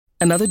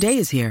Another day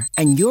is here,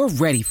 and you're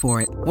ready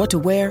for it. What to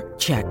wear?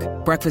 Check.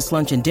 Breakfast,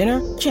 lunch, and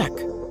dinner? Check.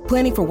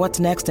 Planning for what's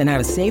next and how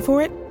to save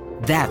for it?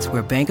 That's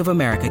where Bank of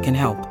America can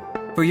help.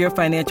 For your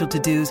financial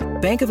to-dos,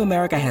 Bank of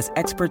America has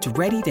experts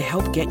ready to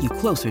help get you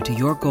closer to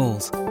your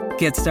goals.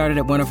 Get started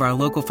at one of our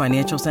local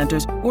financial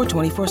centers or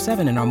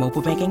 24/7 in our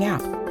mobile banking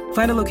app.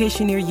 Find a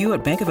location near you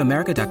at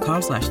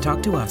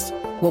bankofamerica.com/talktous.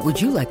 What would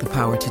you like the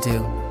power to do?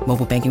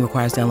 Mobile banking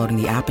requires downloading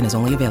the app and is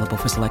only available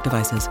for select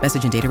devices.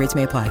 Message and data rates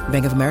may apply.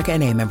 Bank of America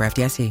N.A., member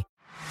FDIC.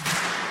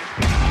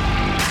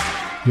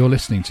 You're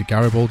listening to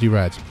Garibaldi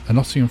Red, a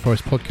Nottingham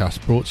Forest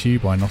podcast brought to you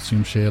by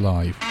Nottinghamshire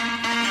Live.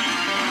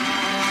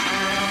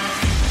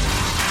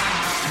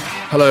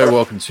 Hello,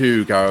 welcome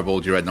to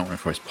Garibaldi Red, Nottingham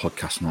Forest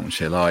podcast,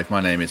 Nottinghamshire Live.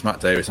 My name is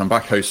Matt Davis. I'm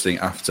back hosting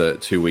after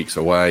 2 weeks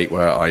away,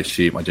 where I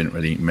assume I didn't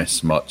really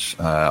miss much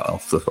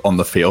on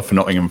the field for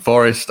Nottingham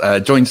Forest.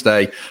 Joined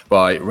today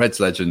by Reds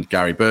legend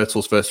Gary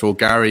Birtles. First of all,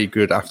 Gary,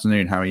 good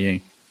afternoon. How are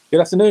you?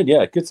 Good afternoon.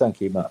 Yeah, good. Thank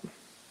you, Matt.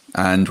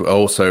 And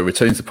also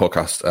returning to the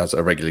podcast as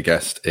a regular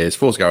guest is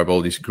Forza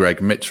Garibaldi's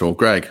Greg Mitchell.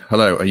 Greg,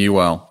 hello. Are you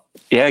well?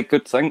 Yeah,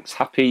 good. Thanks.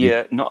 Happy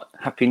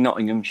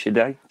Nottinghamshire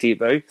Day to you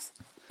both.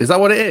 Is that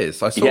what it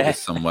is? I saw this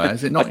somewhere.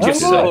 Is it not? I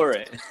just saw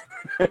it.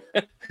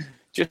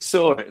 Just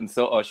saw it and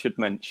thought I should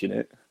mention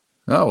it.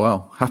 Oh,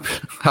 well.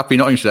 Happy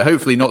Nottinghamshire.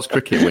 Hopefully Notts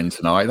cricket win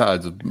tonight.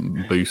 That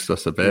would boost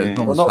us a bit.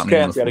 Yeah. Well, Notts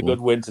County had a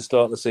good win to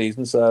start the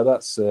season, so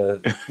that's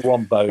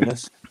one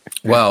bonus.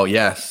 Well,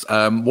 yes.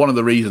 One of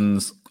the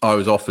reasons I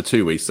was off for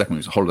 2 weeks, second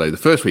week's holiday. The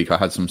first week I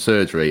had some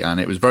surgery and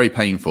it was very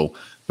painful.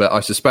 But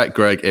I suspect,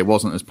 Greg, it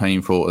wasn't as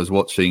painful as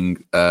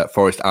watching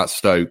Forest at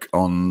Stoke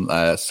on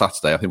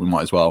Saturday. I think we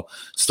might as well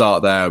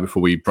start there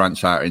before we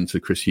branch out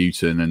into Chris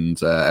Hughton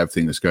and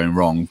everything that's going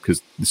wrong,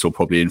 because this will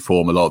probably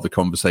inform a lot of the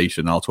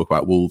conversation. I'll talk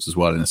about Wolves as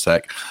well in a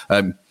sec.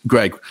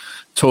 Greg,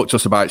 talk to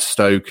us about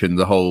Stoke and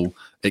the whole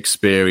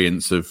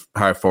experience of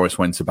how Forest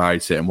went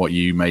about it and what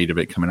you made of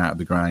it coming out of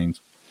the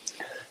ground.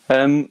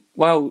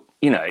 Well,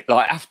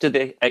 like after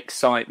the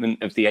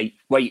excitement of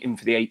waiting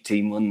for the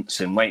 18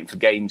 months and waiting for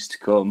games to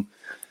come,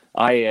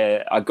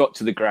 I got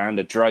to the ground.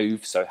 I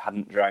drove, so I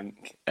hadn't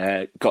drank.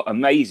 Got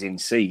amazing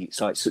seats,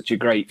 like such a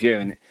great view.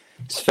 And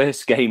it's the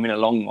first game in a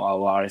long while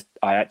where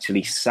I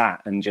actually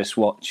sat and just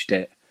watched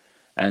it,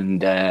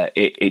 and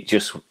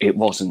it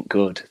wasn't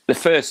good. The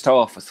first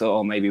half, I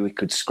thought, maybe we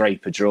could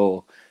scrape a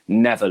draw.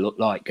 Never looked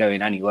like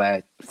going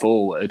anywhere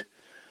forward.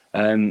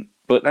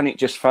 But then it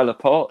just fell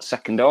apart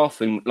second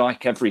half, and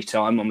like every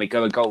time when we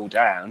go a goal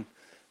down,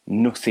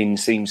 nothing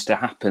seems to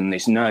happen.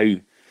 There's no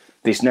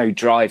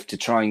drive to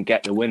try and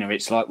get the winner.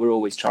 It's like we're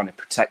always trying to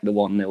protect the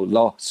 1-0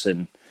 loss,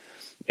 and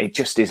it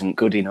just isn't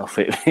good enough.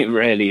 It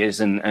really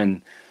isn't.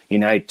 And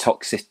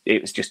toxic.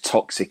 It was just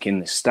toxic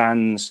in the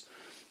stands.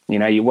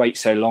 You wait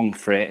so long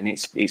for it, and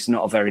it's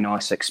not a very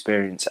nice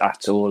experience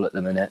at all at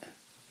the minute.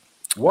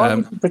 Why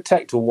would you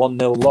protect a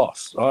 1-0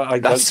 loss?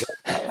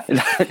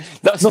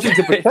 That's nothing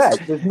to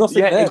protect. There's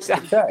nothing there to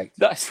protect.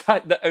 That's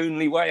like the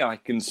only way I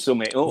can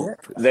sum it up.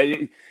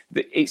 Yeah.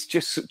 It's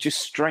just such a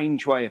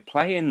strange way of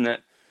playing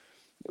that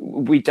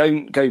we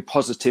don't go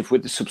positive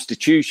with the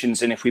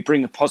substitutions. And if we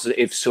bring a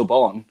positive sub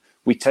on,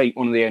 we take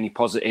one of the only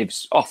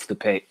positives off the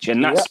pitch.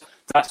 And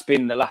that's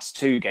been the last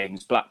two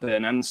games,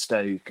 Blackburn and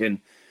Stoke.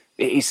 And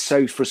it is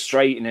so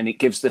frustrating, and it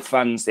gives the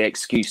fans the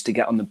excuse to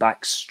get on the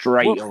back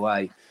straight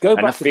away. Go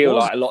back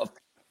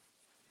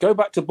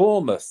to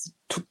Bournemouth,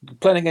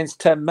 playing against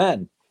 10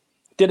 men.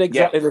 Did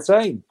exactly the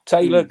same.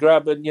 Taylor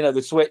grabbing,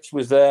 the switch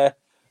was there.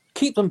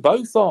 Keep them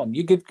both on.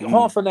 You give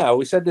half an hour,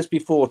 we said this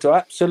before, to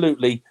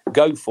absolutely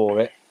go for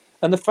it.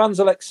 And the fans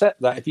will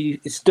accept that if you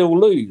still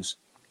lose.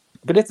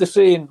 But if they're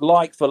seeing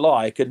like for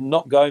like and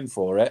not going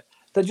for it,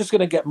 they're just going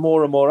to get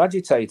more and more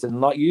agitated.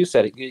 And like you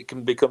said, it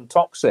can become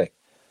toxic.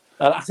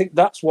 And I think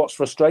that's what's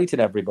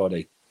frustrating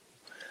everybody.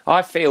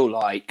 I feel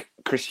like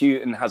Chris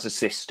Hughton has a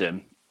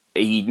system.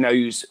 He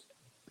knows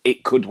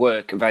it could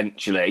work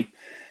eventually.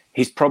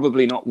 He's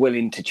probably not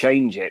willing to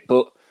change it.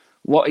 But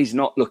what he's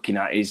not looking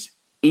at is,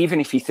 even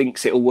if he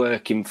thinks it'll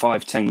work in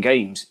 5-10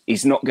 games,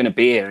 he's not going to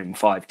be here in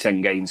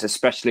 5-10 games,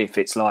 especially if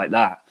it's like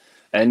that.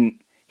 And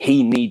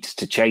he needs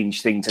to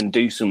change things and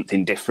do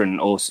something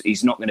different, or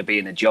he's not going to be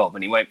in a job,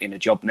 and he won't be in a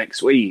job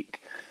next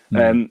week.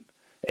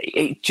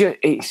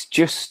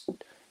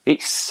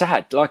 It's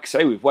sad. Like I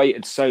say, we've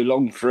waited so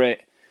long for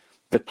it.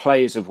 The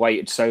players have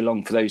waited so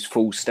long for those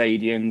full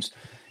stadiums.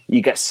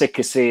 You get sick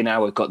of seeing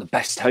how we've got the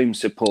best home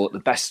support, the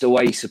best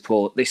away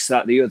support, this,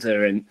 that, the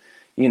other. And,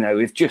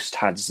 we've just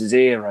had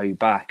 0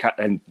 back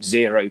and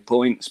 0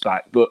 points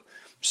back. But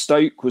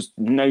Stoke was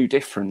no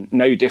different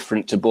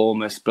to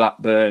Bournemouth,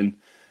 Blackburn.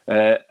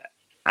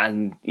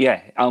 And,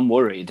 I'm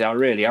worried. I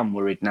really am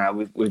worried now.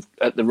 We've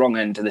at the wrong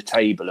end of the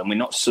table, and we're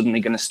not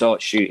suddenly going to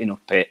start shooting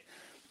up it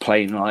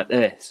playing like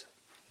this.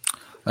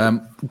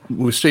 We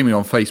were streaming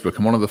on Facebook,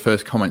 and one of the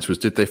first comments was,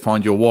 "Did they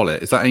find your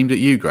wallet?" Is that aimed at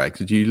you, Greg?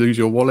 Did you lose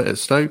your wallet at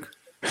Stoke?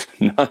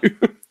 No.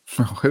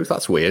 Oh,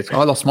 that's weird.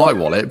 I lost my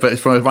wallet, but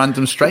it's from a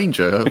random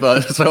stranger.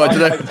 So I don't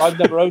know. I've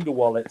never owned a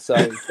wallet, so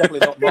it's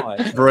definitely not mine.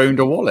 Never owned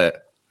a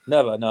wallet?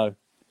 Never, no.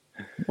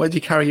 Where do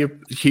you carry your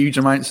huge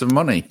amounts of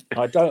money?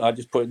 I don't. I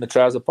just put it in the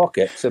trouser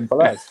pocket.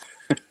 Simple as.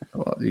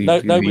 Well,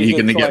 you're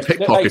going to get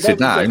pickpocketed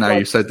now. Now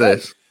you said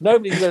this.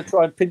 Nobody's going to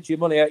try and pinch your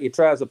money out your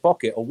trouser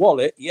pocket. A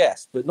wallet,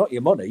 yes, but not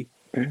your money.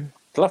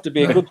 It'll have to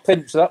be a good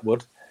pinch, that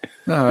would.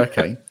 Oh,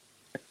 okay.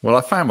 Well,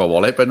 I found my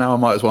wallet, but now I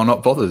might as well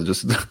not bother.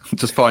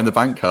 Just find the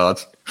bank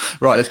cards.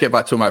 Right, let's get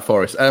back to about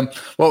Forest.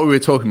 What we were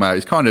talking about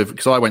is kind of,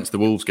 because I went to the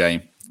Wolves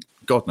game.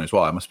 God knows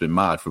why. I must have been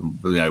mad from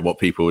what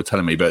people were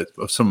telling me. But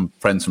some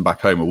friends from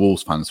back home are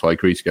Wolves fans, so I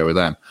agreed to go with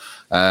them.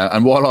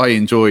 And while I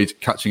enjoyed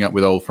catching up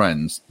with old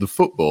friends, the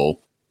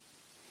football,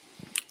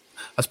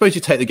 I suppose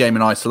you take the game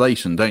in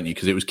isolation, don't you?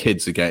 Because it was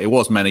kids again. It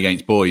was men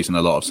against boys in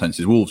a lot of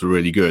senses. Wolves were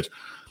really good.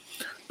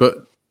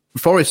 But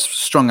Forest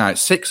strung out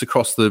 6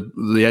 across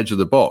the edge of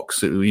the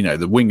box. The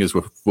wingers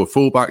were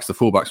fullbacks, the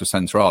fullbacks were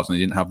centre halves, and they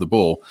didn't have the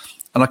ball.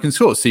 And I can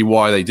sort of see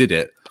why they did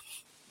it,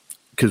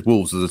 because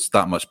Wolves are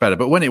that much better.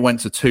 But when it went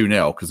to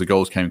 2-0, because the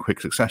goals came in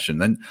quick succession,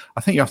 then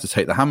I think you have to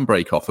take the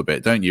handbrake off a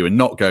bit, don't you? And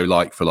not go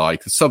like for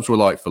like. The subs were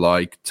like for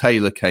like.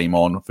 Taylor came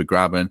on for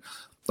Graben.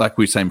 Like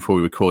we were saying before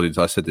we recorded,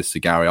 I said this to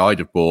Gary, I'd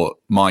have brought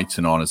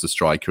Mighton on as a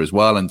striker as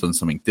well and done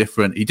something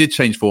different. He did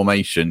change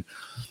formation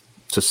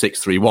to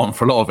 6-3-1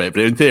 for a lot of it,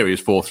 but in theory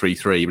it was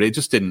 4-3-3, but it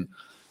just didn't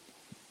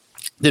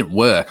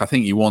work. I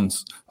think you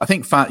lost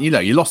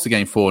the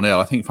game 4-0.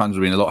 I think fans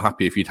would have been a lot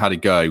happier if you'd had a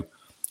go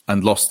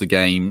and lost the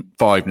game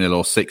 5-0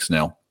 or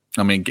 6-0.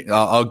 I mean,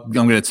 I'm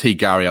going to tee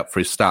Gary up for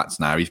his stats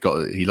now.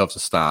 He loves a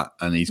stat,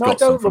 and he's got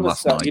some from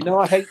last night.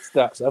 I hate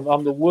stats.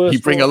 I'm the worst.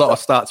 You bring a lot of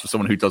stats for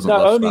someone who doesn't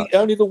love stats.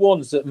 Only the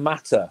ones that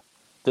matter.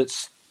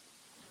 That's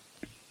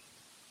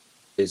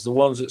is the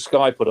ones that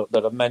Sky put up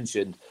that I've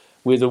mentioned,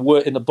 with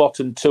in the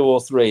bottom 2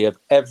 or 3 of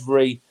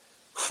every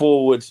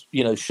forward,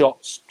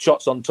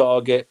 shots on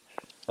target,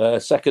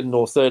 second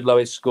or third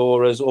lowest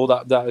scorers, all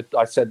that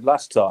I said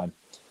last time.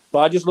 But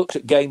I just looked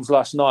at games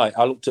last night.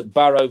 I looked at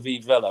Barrow v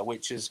Villa,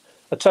 which is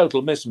a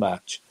total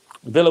mismatch.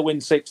 Villa win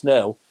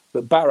 6-0,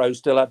 but Barrow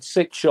still had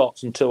 6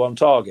 shots and 2 on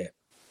target.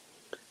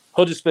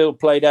 Huddersfield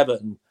played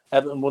Everton.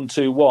 Everton won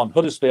 2-1.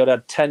 Huddersfield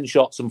had 10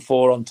 shots and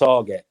 4 on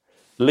target.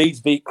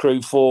 Leeds beat Crewe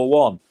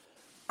 4-1.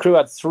 Crewe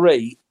had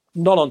 3,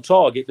 none on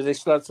target, but they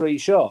still had 3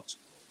 shots.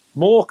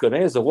 Morecambe,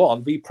 here's the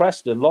one, v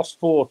Preston, lost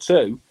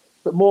 4-2,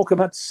 but Morecambe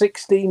had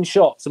 16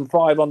 shots and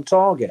 5 on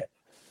target.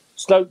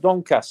 Stoke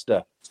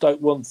Doncaster,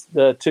 Stoke won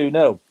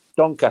 2-0.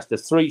 Doncaster,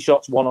 3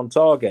 shots, 1 on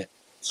target.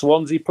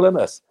 Swansea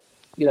Plymouth,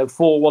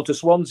 4-1 to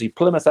Swansea.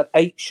 Plymouth had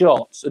 8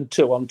 shots and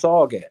 2 on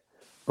target.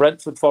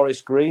 Brentford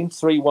Forest Green,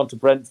 3-1 to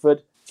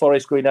Brentford.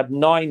 Forest Green had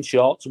 9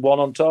 shots, 1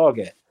 on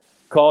target.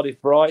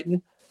 Cardiff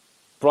Brighton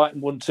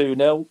won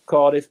 2-0.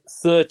 Cardiff,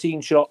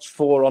 13 shots,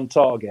 4 on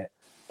target.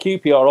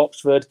 QPR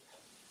Oxford,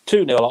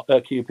 2-0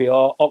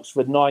 QPR.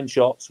 Oxford, 9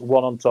 shots,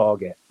 1 on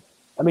target.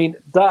 I mean,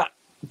 that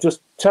just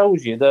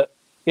tells you that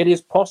it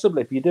is possible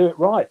if you do it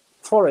right.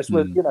 Forest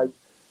were,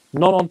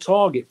 not on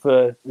target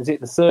for, is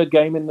it the 3rd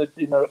game in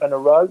a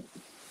row?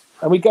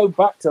 And we go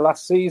back to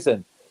last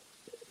season.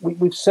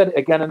 We've said it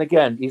again and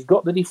again. He's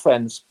got the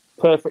defence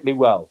perfectly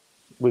well.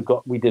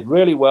 We did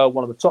really well,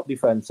 one of the top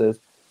defences.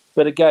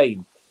 But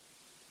again,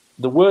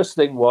 the worst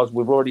thing was,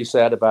 we've already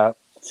said about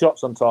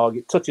shots on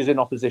target, touches in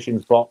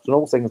opposition's box and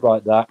all things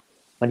like that.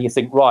 And you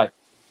think, right,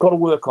 got to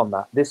work on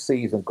that this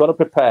season. Got to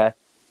prepare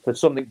for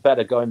something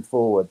better going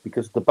forward,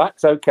 because the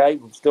back's okay.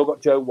 We've still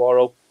got Joe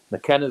Worrell.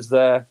 McKenna's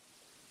there.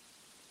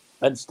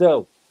 And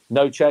still,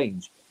 no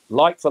change.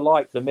 Like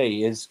for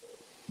me is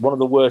one of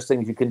the worst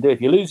things you can do. If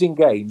you're losing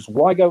games,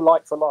 why go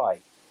like for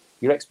like?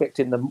 You're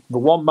expecting the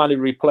one man who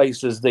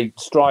replaces the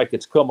striker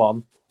to come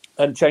on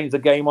and change the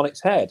game on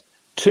its head.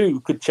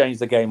 2 could change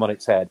the game on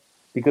its head,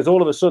 because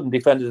all of a sudden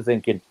defenders are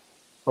thinking,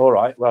 all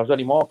right, well, I was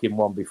only marking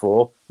 1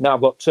 before. Now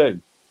I've got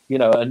 2,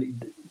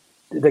 and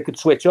they could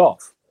switch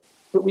off.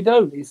 But we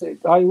don't.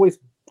 I always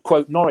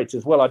quote Norwich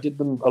as well. I did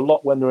them a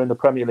lot when they were in the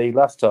Premier League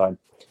last time.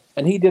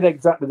 And he did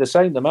exactly the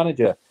same, the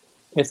manager.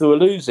 If they were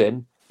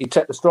losing, he'd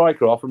take the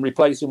striker off and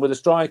replace him with a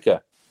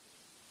striker.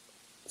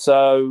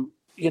 So,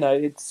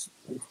 it's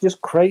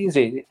just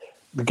crazy.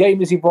 The game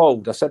has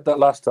evolved. I said that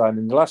last time.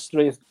 In the last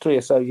three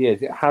or so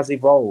years, it has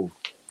evolved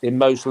in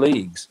most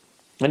leagues.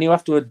 And you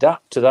have to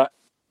adapt to that,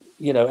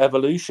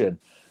 evolution.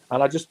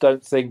 And I just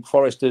don't think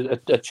Forest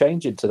are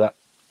changing to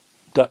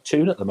that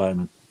tune at the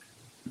moment.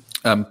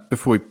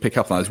 Before we pick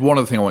up on that, there's one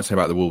other thing I want to say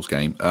about the Wolves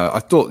game. I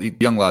thought the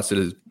young lads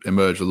did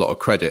emerge a lot of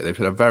credit. They've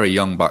had a very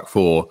young back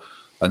four,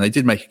 and they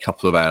did make a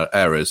couple of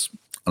errors.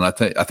 And I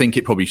think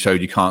it probably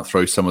showed you can't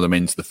throw some of them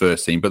into the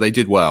first team, but they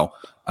did well.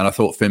 And I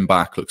thought Finn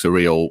Back looks a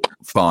real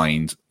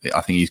find.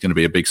 I think he's going to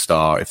be a big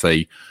star if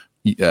they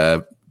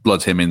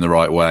blood him in the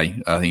right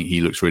way. I think he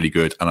looks really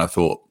good. And I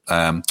thought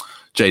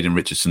Jaden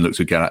Richardson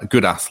looks a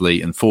good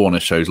athlete, and Forner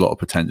shows a lot of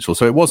potential.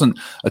 So it wasn't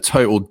a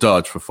total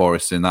dud for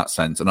Forest in that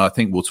sense. And I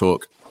think we'll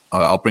talk.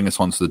 I'll bring us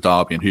on to the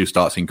derby and who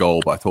starts in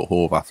goal, but I thought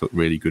Horvath looked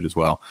really good as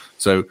well.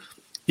 So,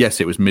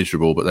 yes, it was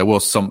miserable, but there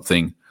was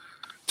something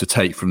to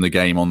take from the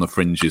game on the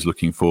fringes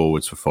looking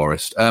forwards for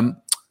Forest.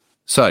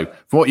 So,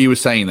 from what you were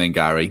saying then,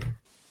 Gary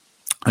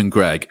and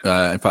Greg,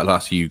 in fact, I'll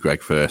ask you,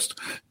 Greg, first.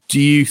 Do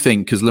you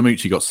think, because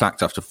Lamouchi got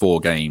sacked after 4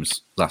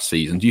 games last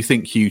season, do you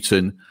think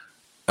Houghton,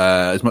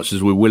 as much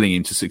as we're willing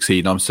him to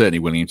succeed, and I'm certainly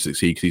willing him to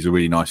succeed because he's a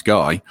really nice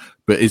guy,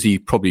 but is he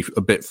probably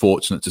a bit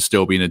fortunate to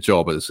still be in a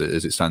job as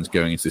it stands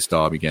going into this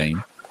Derby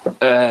game?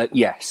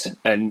 Yes.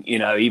 And,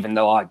 even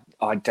though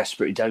I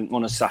desperately don't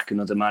want to sack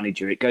another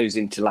manager, it goes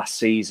into last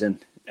season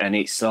and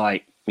it's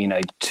like,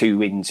 2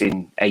 wins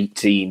in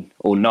 18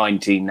 or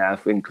 19 now,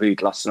 if we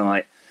include last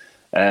night.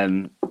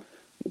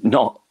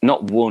 Not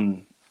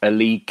won a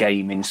league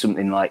game in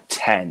something like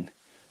 10.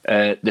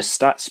 The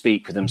stats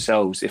speak for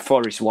themselves. If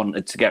Forest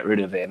wanted to get rid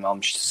of him,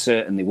 I'm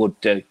certain they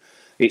would do.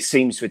 It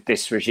seems with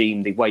this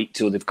regime, they wait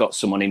till they've got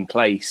someone in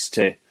place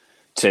to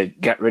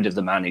get rid of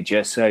the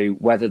manager. So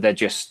whether they're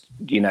just,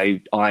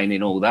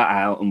 ironing all that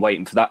out and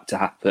waiting for that to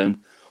happen,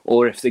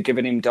 or if they're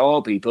giving him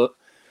Derby. But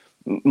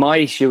my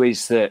issue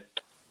is that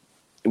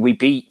we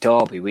beat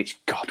Derby, which,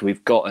 God,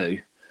 we've got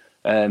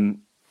to.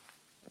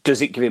 Does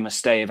it give him a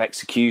stay of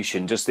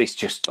execution? Does this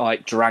just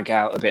drag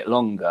out a bit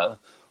longer?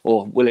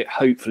 Or will it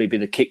hopefully be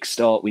the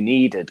kickstart we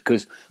needed?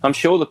 Because I'm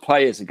sure the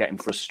players are getting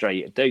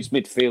frustrated. Those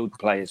midfield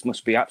players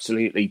must be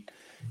absolutely,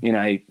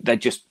 they're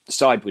just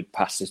sideward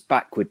passes,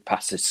 backward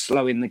passes,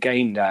 slowing the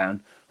game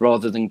down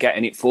rather than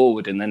getting it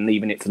forward and then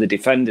leaving it for the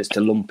defenders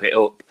to lump it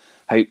up,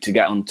 hope to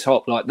get on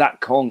top. That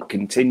can't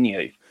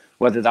continue.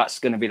 Whether that's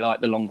going to be the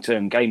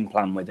long-term game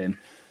plan with him.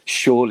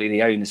 Surely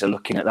the owners are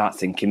looking at that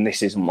thinking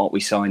this isn't what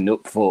we signed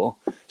up for.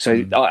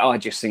 So I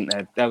just think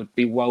they would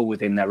be well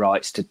within their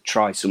rights to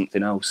try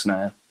something else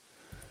now.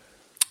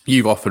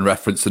 You've often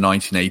referenced the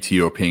 1980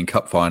 European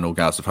Cup final,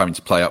 Gaz, of having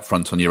to play up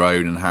front on your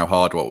own and how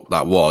hard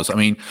that was. I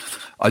mean,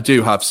 I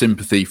do have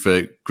sympathy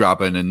for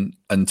Grabban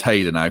and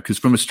Taylor now, because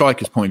from a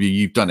striker's point of view,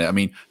 you've done it. I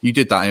mean, you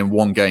did that in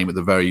 1 game at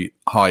the very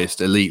highest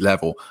elite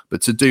level,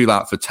 but to do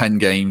that for 10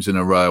 games in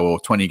a row or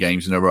 20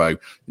 games in a row,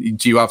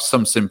 do you have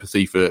some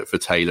sympathy for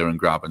Taylor and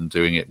Grabban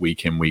doing it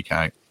week in, week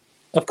out?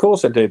 Of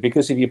course I do,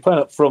 because if you're playing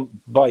up front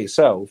by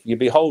yourself, you're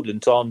beholden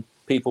on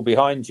people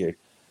behind you.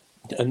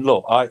 And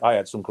look, I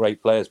had some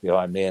great players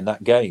behind me in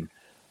that game.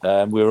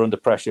 We were under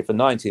pressure for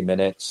 90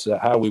 minutes.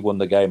 How we won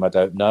the game, I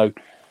don't know.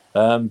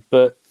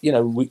 But,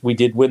 we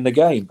did win the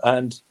game.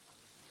 And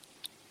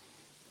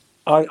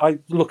I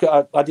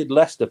did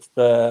Leicester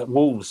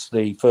Wolves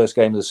the first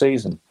game of the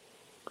season.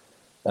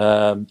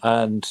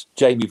 And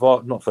Jamie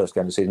Vardy, not first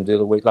game of the season,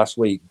 last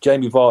week,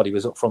 Jamie Vardy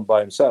was up front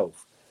by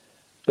himself.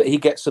 But he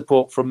gets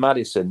support from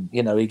Maddison.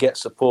 He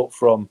gets support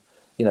from,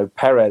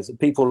 Perez,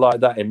 people like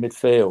that in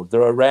midfield.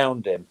 They're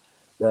around him.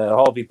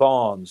 Harvey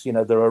Barnes,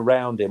 they're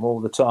around him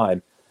all the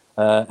time.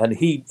 And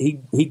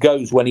he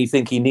goes when he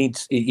thinks he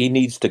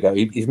needs to go.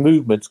 His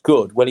movement's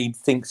good when he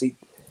thinks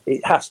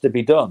it has to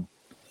be done.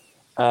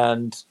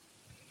 And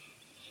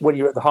when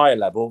you're at the higher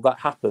level, that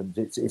happens.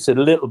 It's a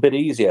little bit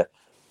easier.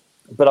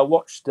 But I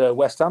watched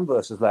West Ham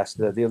versus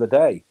Leicester the other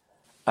day,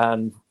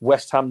 and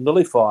West Ham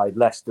nullified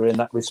Leicester in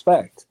that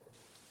respect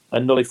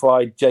and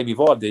nullified Jamie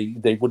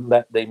Vardy. They wouldn't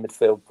let the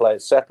midfield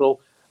players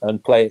settle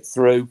and play it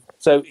through.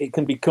 So it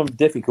can become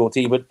difficult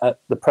even at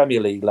the Premier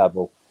League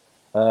level.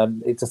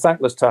 It's a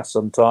thankless task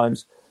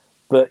sometimes,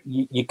 but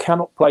you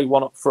cannot play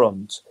one up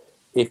front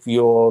if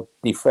you're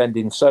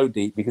defending so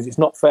deep, because it's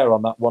not fair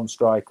on that one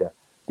striker.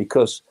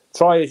 Because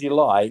try as you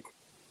like,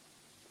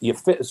 you're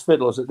fit as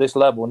fiddlers at this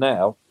level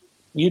now.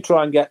 You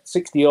try and get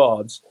 60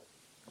 yards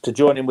to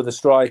join in with a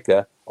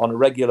striker on a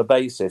regular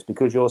basis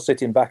because you're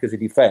sitting back as a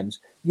defence.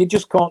 You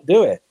just can't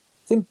do it.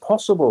 It's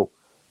impossible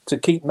to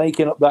keep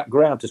making up that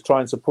ground to try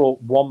and support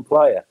one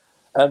player.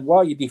 And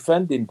while you're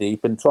defending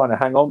deep and trying to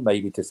hang on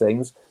maybe to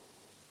things,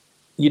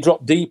 you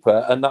drop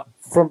deeper and that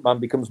front man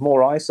becomes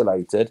more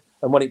isolated.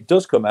 And when it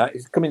does come out,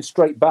 it's coming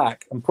straight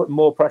back and putting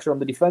more pressure on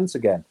the defence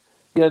again.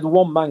 The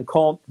one man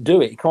can't do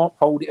it. He can't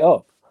hold it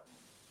up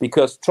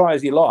because try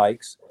as he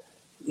likes,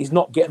 he's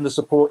not getting the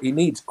support he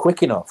needs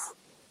quick enough.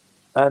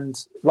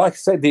 And like I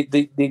said,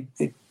 the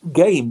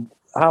game,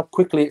 how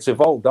quickly it's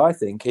evolved, I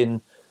think,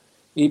 in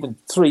even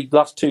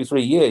last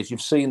 2-3 years,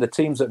 you've seen the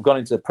teams that have gone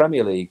into the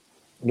Premier League,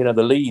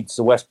 the Leeds,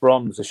 the West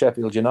Broms, the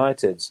Sheffield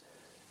Uniteds,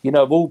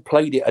 have all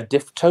played it a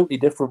totally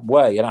different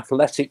way, an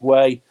athletic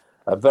way,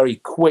 a very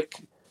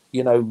quick,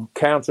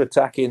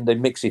 counter-attacking, they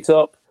mix it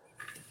up.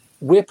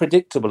 We're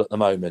predictable at the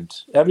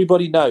moment.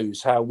 Everybody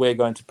knows how we're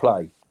going to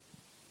play.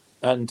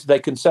 And they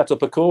can set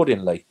up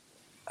accordingly.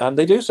 And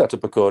they do set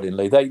up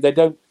accordingly. They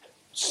don't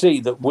see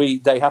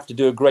that they have to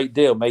do a great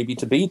deal maybe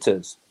to beat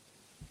us,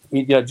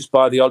 just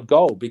by the odd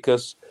goal,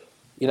 because,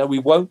 we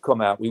won't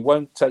come out. We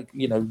won't take,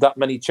 that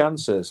many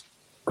chances.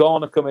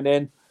 Garner coming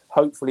in,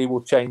 hopefully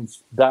will change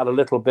that a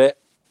little bit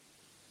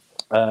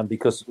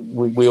because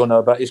we all know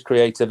about his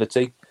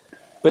creativity.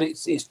 But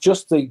it's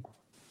just the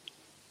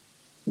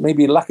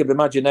maybe lack of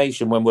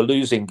imagination when we're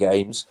losing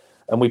games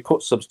and we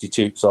put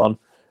substitutes on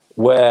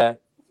where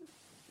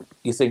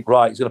you think,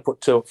 right, he's going to put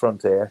 2 up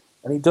front here.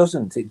 And he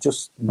doesn't. It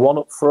just 1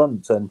 up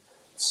front and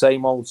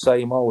same old.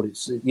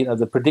 It's,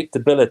 the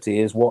predictability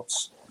is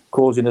what's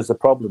causing us the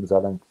problems,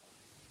 I think.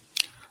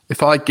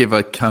 If I give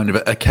a kind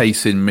of a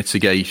case in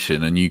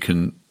mitigation and you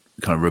can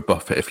kind of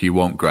rebuff it if you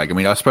want, Greg. I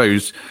mean, I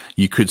suppose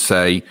you could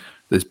say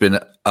there's been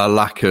a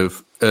lack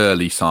of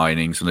early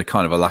signings and a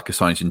kind of a lack of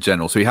signings in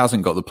general. So he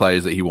hasn't got the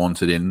players that he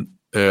wanted in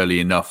early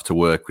enough to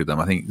work with them.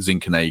 I think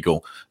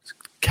Zinchenko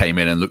came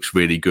in and looks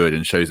really good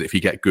and shows that if you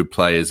get good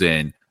players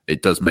in,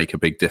 it does make a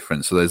big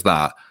difference. So there's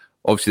that.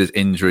 Obviously, there's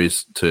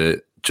injuries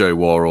to Joe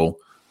Worrell.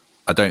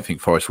 I don't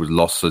think Forest would have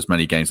lost as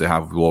many games they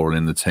have with Worrell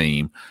in the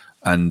team.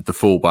 And the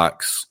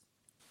fullbacks,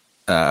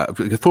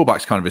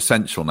 kind of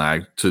essential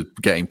now to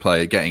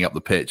getting up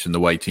the pitch and the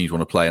way teams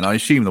want to play. And I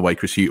assume the way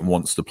Chris Hughton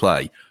wants to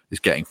play is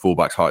getting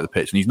fullbacks high at the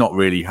pitch. And he's not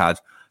really had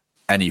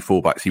any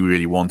fullbacks he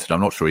really wanted. I'm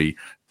not sure he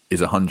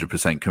is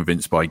 100%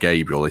 convinced by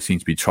Gabriel. They seem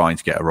to be trying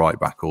to get a right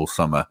back all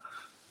summer.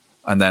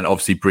 And then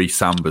obviously Brice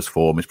Samba's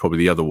form is probably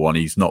the other one.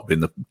 He's not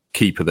been the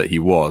keeper that he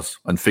was.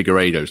 And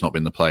Figueiredo's not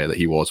been the player that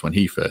he was when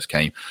he first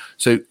came.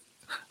 So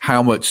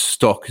how much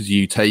stock do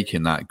you take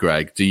in that,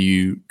 Greg? Do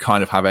you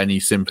kind of have any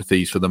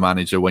sympathies for the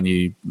manager when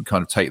you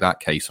kind of take that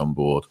case on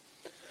board?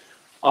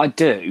 I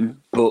do,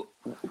 but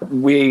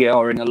we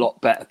are in a lot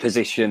better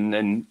position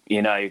than,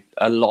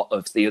 a lot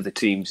of the other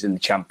teams in the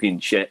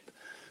Championship.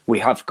 We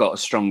have got a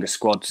stronger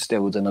squad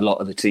still than a lot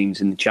of the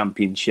teams in the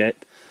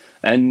Championship.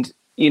 And,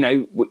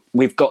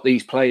 we've got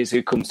these players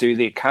who come through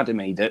the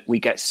academy that we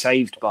get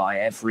saved by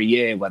every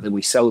year, whether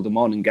we sell them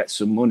on and get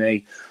some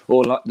money,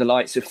 or like the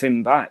likes of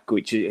Finn Back,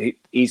 which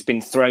he's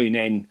been thrown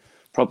in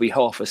probably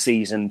half a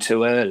season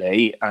too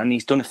early, and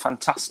he's done a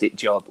fantastic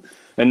job.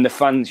 And the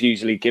fans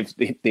usually give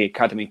the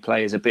academy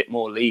players a bit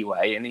more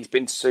leeway, and he's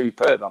been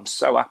superb. I'm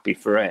so happy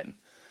for him.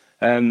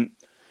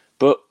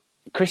 But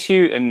Chris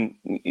Hughton,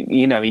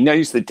 he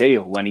knows the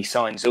deal when he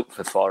signs up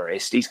for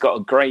Forest. He's got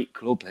a great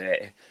club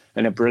here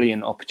and a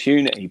brilliant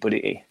opportunity, but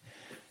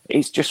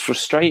it's just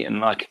frustrating,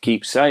 like I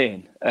keep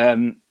saying.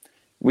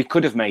 We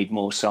could have made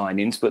more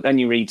signings, but then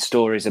you read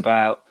stories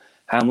about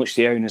how much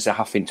the owners are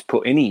having to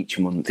put in each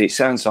month. It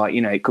sounds like,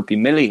 it could be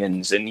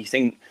millions, and you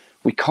think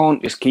we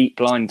can't just keep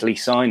blindly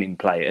signing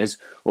players,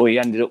 or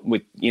you ended up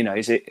with,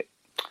 is it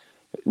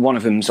one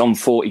of them's on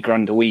 40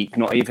 grand a week,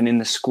 not even in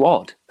the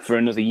squad for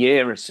another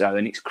year or so,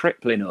 and it's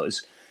crippling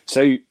us.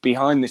 So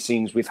behind the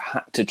scenes, we've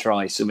had to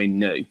try something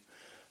new.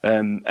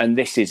 And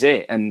this is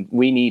it. And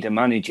we need a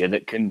manager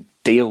that can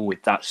deal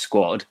with that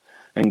squad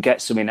and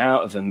get something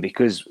out of them,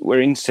 because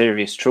we're in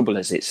serious trouble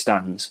as it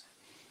stands.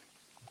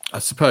 I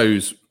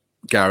suppose,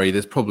 Gary,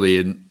 is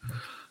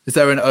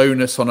there an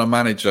onus on a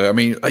manager? I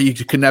mean, you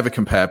can never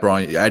compare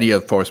any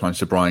other Forest manager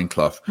to Brian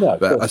Clough. No,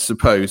 but I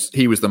suppose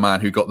he was the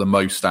man who got the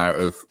most out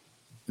of,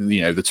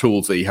 the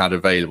tools that he had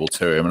available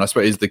to him. And I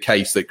suppose it's the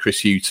case that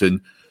Chris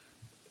Hughton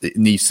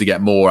needs to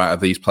get more out of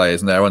these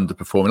players, and they're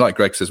underperforming. Like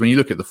Greg says, when you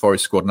look at the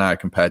Forest squad now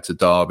compared to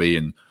Derby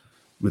and,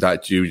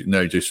 without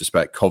no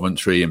disrespect,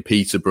 Coventry and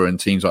Peterborough and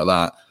teams like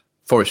that,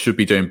 Forest should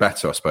be doing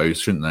better, I suppose,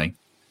 shouldn't they?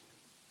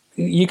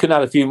 You can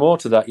add a few more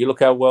to that. You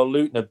look how well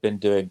Luton have been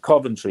doing.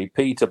 Coventry,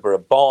 Peterborough,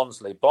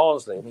 Barnsley.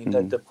 I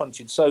mean, they're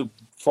punching so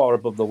far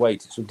above the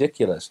weight, it's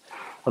ridiculous.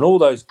 And all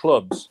those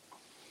clubs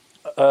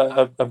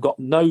have got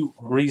no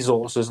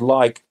resources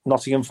like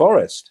Nottingham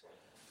Forest.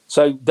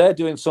 So they're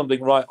doing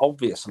something right,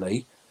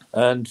 obviously.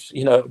 And,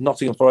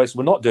 Nottingham Forest,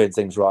 we're not doing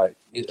things right,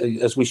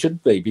 as we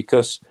should be,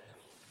 because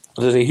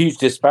there's a huge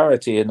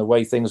disparity in the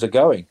way things are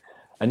going.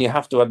 And you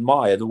have to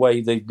admire the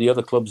way the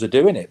other clubs are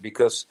doing it,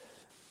 because,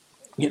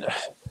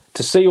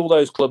 to see all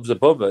those clubs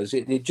above us,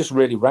 it just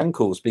really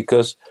rankles,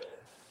 because,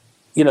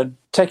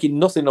 taking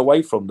nothing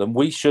away from them,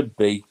 we should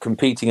be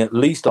competing at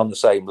least on the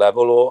same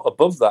level or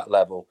above that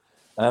level.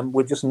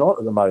 We're just not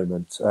at the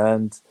moment.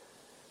 And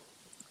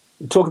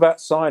talk about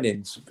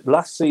signings.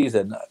 Last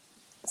season,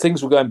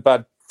 things were going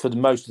bad for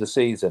most of the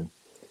season.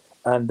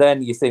 And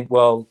then you think,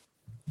 well,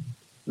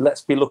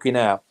 let's be looking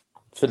out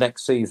for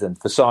next season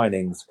for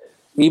signings.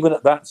 Even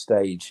at that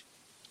stage,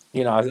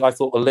 I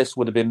thought a list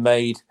would have been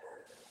made,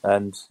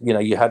 and,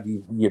 you had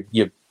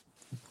your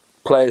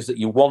players that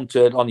you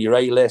wanted on your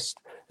A list.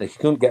 If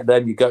you couldn't get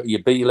them, you go to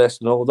your B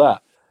list and all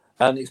that.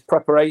 And it's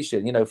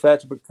preparation,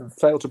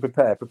 fail to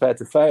prepare, prepare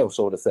to fail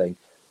sort of thing.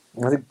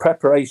 And I think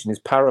preparation is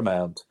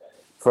paramount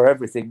for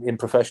everything in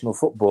professional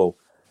football.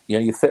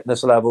 Your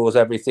fitness levels,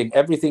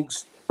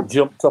 everything's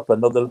jumped up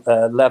another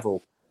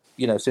level,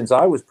 since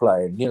I was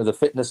playing. The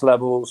fitness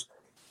levels,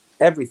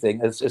 everything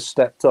has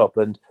stepped up,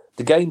 and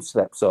the game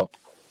steps up.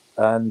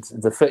 And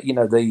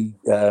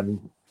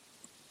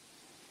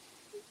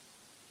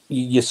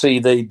you see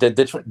the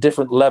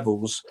different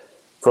levels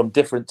from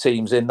different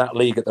teams in that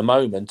league at the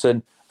moment,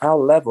 and our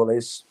level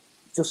is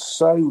just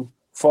so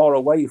far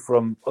away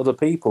from other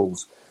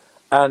people's.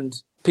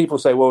 And people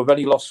say, well, we've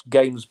only lost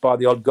games by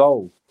the odd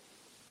goal.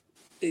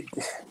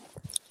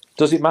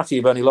 Does it matter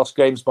you've only lost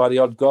games by the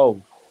odd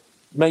goal?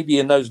 Maybe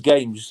in those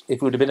games,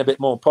 if we would have been a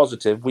bit more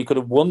positive, we could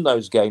have won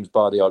those games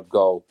by the odd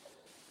goal.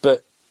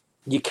 But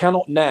you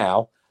cannot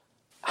now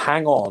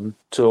hang on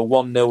to a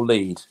 1-0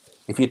 lead.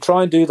 If you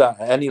try and do that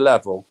at any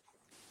level,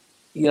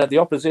 the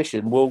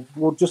opposition will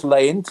just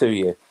lay into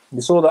you. You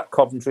saw that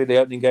Coventry, the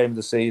opening game of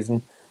the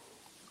season,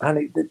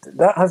 and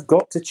that has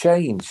got to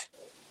change.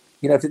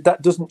 You know, if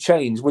that doesn't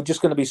change, we're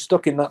just going to be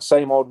stuck in that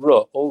same old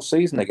rut all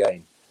season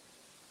again.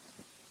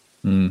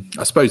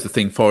 I suppose the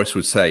thing Forest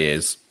would say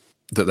is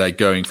that they're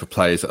going for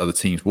players that other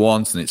teams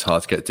want, and it's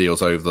hard to get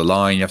deals over the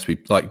line. You have to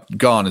be, like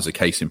Garner's a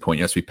case in point,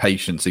 you have to be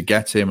patient to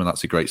get him, and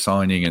that's a great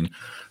signing, and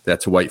they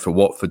had to wait for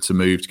Watford to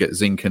move to get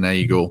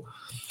Zinkernagel.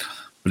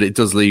 But it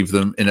does leave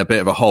them in a bit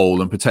of a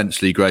hole, and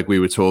potentially, Greg, we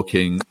were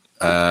talking,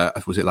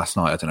 was it last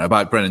night? I don't know,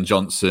 about Brennan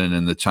Johnson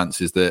and the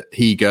chances that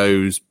he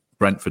goes.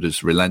 Brentford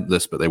is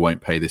relentless, but they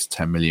won't pay this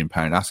 £10 million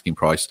asking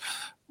price.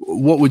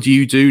 What would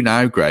you do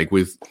now, Greg,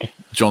 with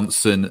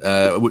Johnson?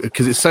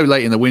 Because it's so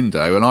late in the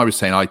window, and I was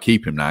saying I'd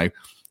keep him now,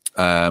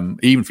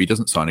 even if he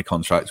doesn't sign a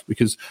contract,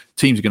 because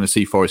teams are going to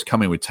see Forest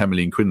coming with £10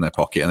 million in their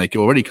pocket, and they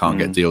already can't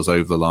get deals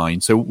over the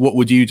line. So what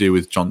would you do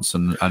with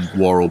Johnson and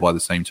Worrell by the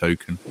same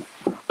token?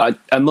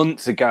 A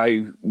month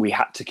ago, we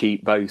had to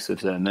keep both of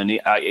them, and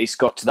it's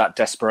got to that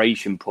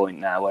desperation point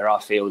now where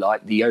I feel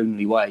like the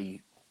only way,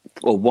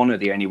 or one of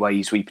the only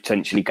ways we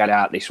potentially get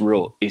out this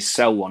rut, is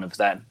sell one of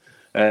them.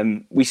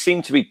 We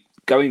seem to be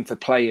going for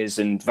players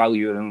and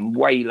valuing them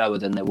way lower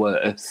than they're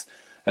worth.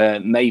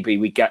 Maybe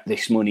we get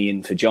this money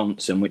in for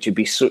Johnson, which would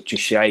be such a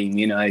shame.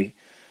 You know,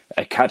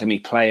 academy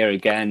player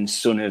again,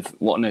 son of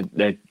one of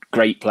the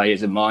great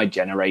players of my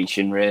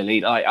generation,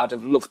 really. I'd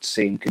have loved to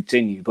see him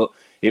continue, but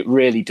it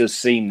really does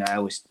seem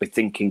now we're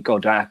thinking,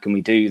 God, how can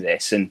we do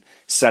this? And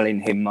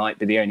selling him might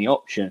be the only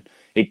option.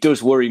 It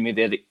does worry me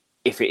that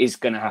if it is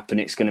going to happen,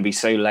 it's going to be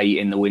so late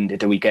in the window.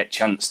 Do we get a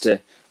chance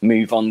to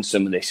move on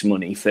some of this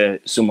money for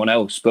someone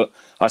else? But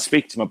I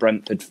speak to my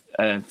Brentford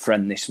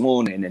friend this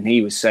morning, and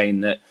he was saying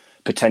that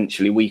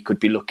potentially we could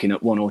be looking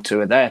at one or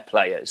two of their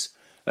players.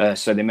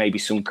 So there may be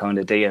some kind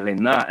of deal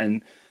in that,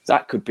 and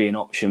that could be an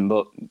option.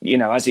 But, you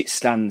know, as it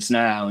stands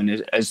now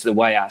and as the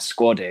way our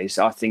squad is,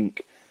 I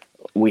think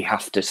we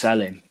have to sell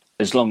him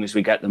as long as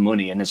we get the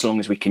money and as long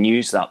as we can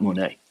use that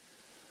money.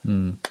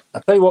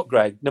 I'll tell you what,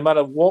 Greg, no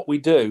matter what we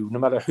do, no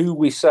matter who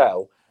we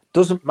sell,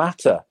 doesn't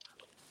matter.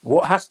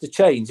 What has to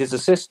change is the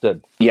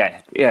system. Yeah,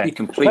 you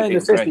completely. Playing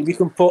the system, you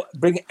can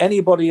bring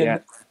anybody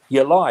in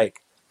you like,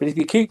 but if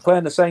you keep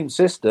playing the same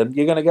system,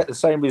 you're going to get the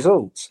same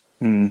results.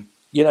 You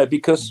know,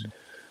 because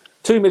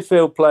two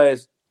midfield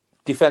players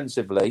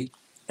defensively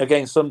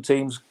against some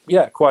teams,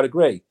 quite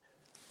agree.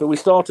 But we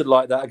started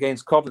like that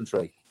against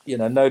Coventry. You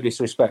know, no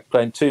disrespect,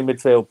 playing two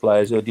midfield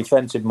players who are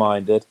defensive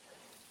minded.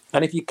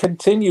 And if you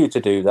continue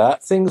to do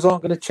that, things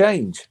aren't going to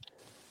change.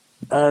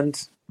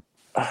 And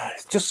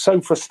it's just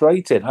so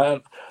frustrating.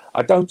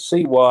 I don't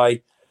see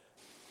why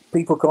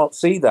people can't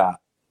see that.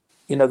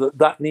 You know,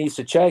 that needs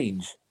to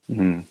change.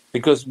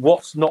 Because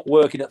what's not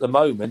working at the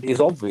moment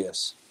is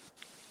obvious.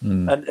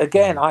 And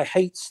again, I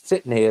hate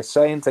sitting here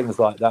saying things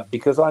like that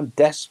because I'm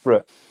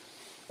desperate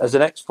as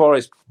an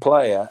ex-Forest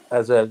player,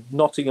 as a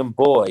Nottingham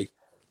boy,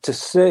 to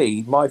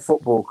see my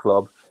football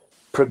club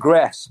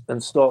progress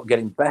and start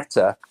getting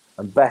better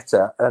and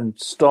better and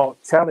start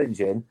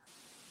challenging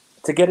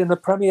to get in the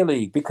Premier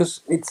League,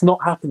 because it's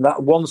not happened.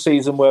 That one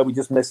season where we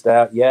just missed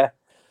out,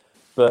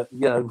 but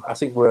you know, I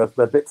think we're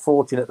a bit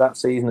fortunate that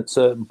season at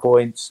certain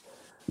points,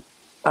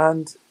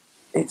 and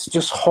it's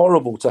just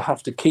horrible to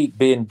have to keep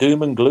being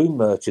doom and gloom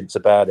merchants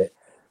about it.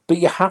 But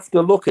you have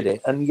to look at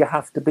it and you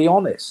have to be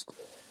honest.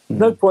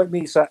 No point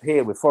me sat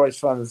here with Forest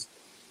fans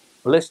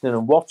listening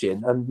and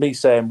watching and me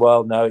saying,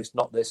 well, no, it's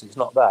not this, it's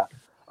not that.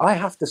 I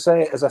have to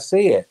say it as I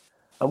see it.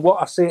 And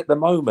what I see at the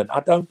moment, I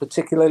don't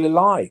particularly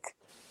like.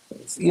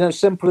 It's, you know,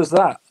 simple as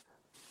that.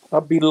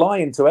 I'd be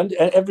lying to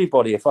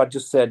everybody if I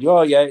just said,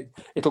 oh, yeah,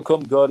 it'll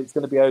come good, it's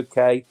going to be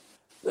okay.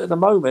 At the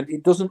moment,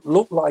 it doesn't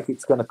look like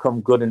it's going to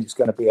come good and it's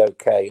going to be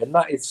okay. And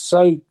that is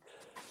so,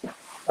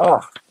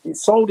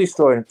 it's soul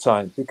destroying at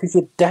times, because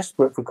you're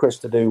desperate for Chris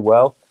to do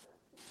well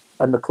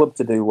and the club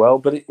to do well,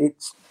 but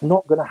it's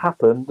not going to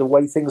happen the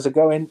way things are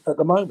going at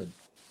the moment.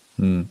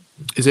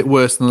 Is it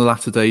worse than the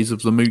latter days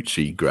of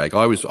Lamucci, Greg?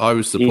 I was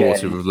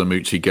supportive of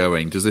Lamucci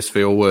going. Does this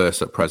feel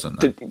worse at present?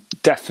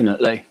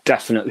 Definitely.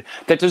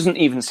 There doesn't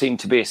even seem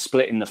to be a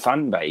split in the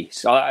fan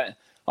base. I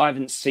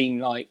haven't seen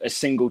like a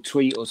single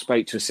tweet or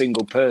spoke to a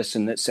single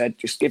person that said,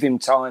 just give him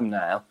time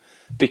now,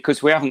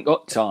 because we haven't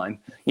got time.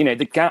 You know,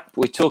 the gap,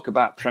 we talk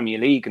about Premier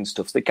League and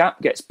stuff, the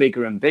gap gets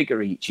bigger and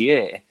bigger each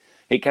year.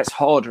 It gets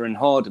harder and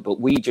harder, but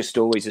we just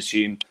always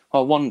assume,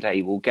 one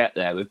day we'll get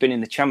there. We've been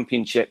in the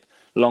Championship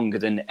longer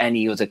than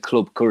any other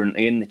club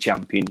currently in the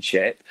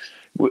Championship.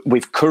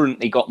 We've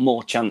currently got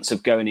more chance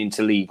of going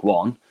into League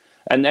One.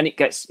 And then it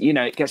gets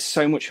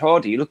so much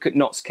harder. You look at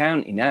Notts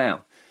County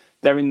now.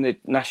 They're in the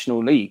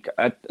National League.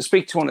 I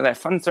speak to one of their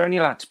fans. They're only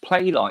allowed to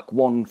play like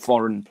one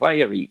foreign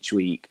player each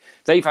week.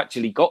 They've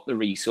actually got the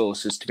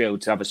resources to be able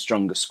to have a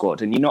stronger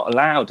squad, and you're not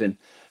allowed. And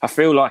I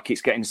feel like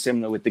it's getting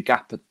similar with the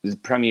gap of the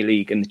Premier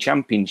League and the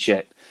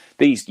Championship.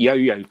 These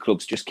yo-yo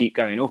clubs just keep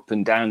going up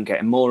and down,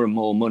 getting more and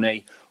more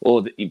money,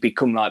 or you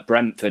become like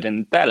Brentford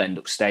and they'll end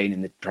up staying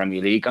in the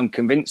Premier League. I'm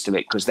convinced of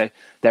it, because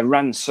they're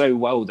ran so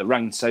well, they're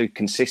ran so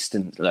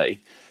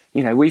consistently.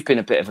 You know, we've been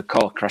a bit of a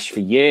car crash for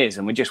years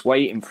and we're just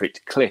waiting for it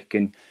to click.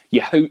 And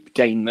you hope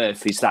Dane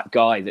Murphy's that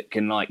guy that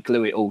can like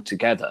glue it all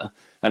together.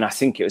 and I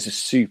think it was a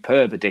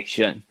superb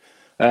addition.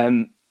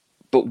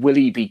 But will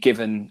he be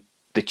given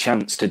the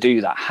chance to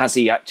do that? Has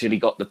he actually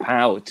got the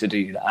power to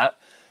do that?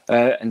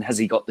 And has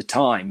he got the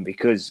time?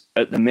 Because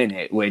at the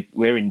minute,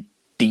 we're in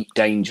deep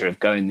danger of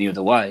going the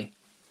other way.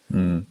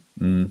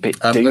 Bit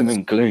doom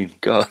and gloom.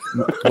 God.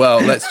 Well,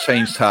 let's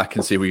change tack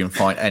and see if we can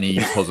find any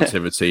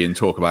positivity and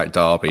talk about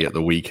Derby at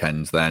the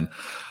weekend then.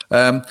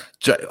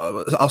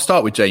 I'll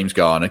start with James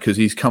Garner because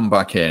he's come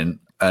back in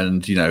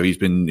and, he's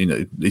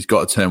been, he's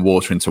got to turn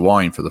water into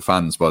wine for the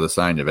fans by the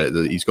sound of it,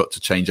 that he's got to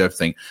change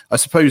everything. I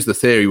suppose the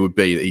theory would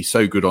be that he's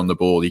so good on the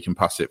ball, he can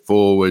pass it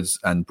forwards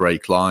and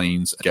break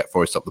lines, get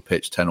Forest up the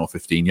pitch 10 or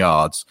 15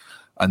 yards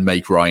and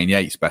make Ryan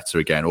Yates better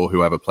again, or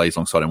whoever plays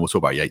alongside him. We'll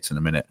talk about Yates in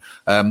a minute.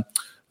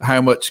 How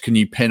much can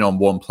you pin on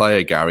one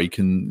player, Gary?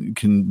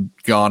 Can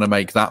Garner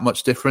make that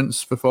much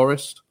difference for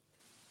Forest?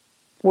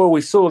 Well,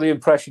 we saw the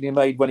impression he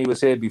made when he was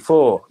here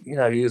before. He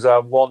was our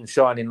one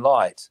shining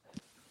light.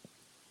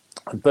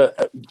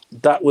 But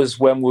that was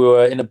when we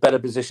were in a better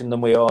position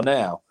than we are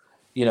now.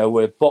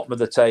 We're bottom of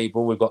the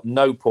table. We've got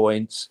no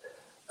points.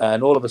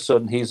 And all of a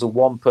sudden, he's the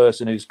one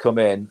person who's come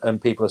in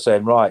and people are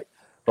saying, right,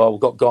 well,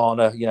 we've got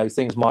Garner.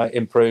 Things might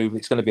improve.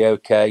 It's going to be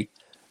okay.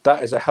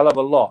 That is a hell of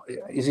a lot.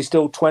 Is he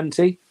still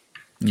 20?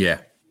 Yeah.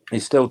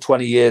 He's still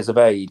 20 years of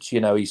age.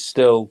 He's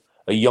still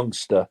a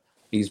youngster.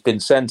 He's been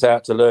sent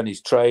out to learn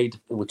his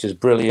trade, which is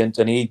brilliant.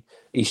 And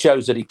he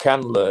shows that he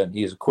can learn.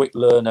 He's a quick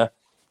learner.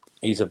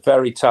 He's a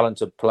very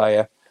talented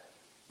player,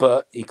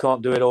 but he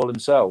can't do it all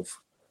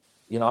himself.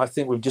 I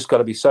think we've just got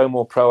to be so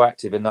more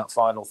proactive in that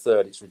final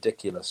third. It's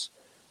ridiculous.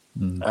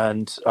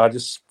 And I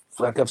just,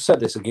 like I've said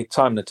this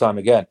time and time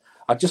again,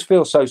 I just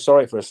feel so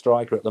sorry for a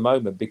striker at the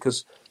moment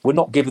because we're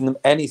not giving them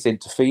anything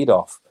to feed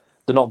off.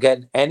 They're not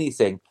getting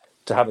anything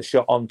to have a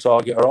shot on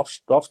target or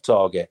off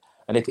target.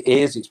 And if it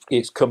is,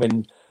 it's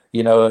coming,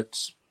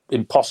 at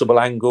impossible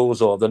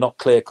angles or they're not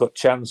clear-cut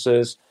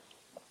chances.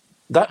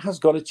 That has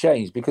got to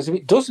change because if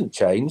it doesn't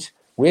change,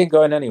 we ain't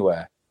going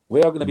anywhere.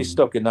 We are going to be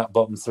stuck in that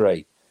bottom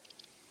three.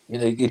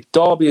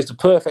 Derby is the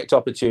perfect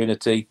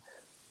opportunity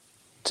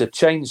to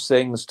change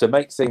things, to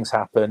make things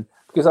happen,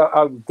 because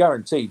I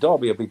guarantee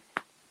Derby will be,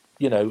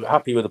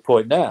 happy with a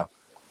point now,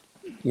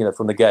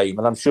 from the game.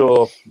 And I'm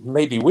sure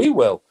maybe we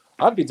will.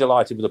 I'd be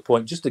delighted with a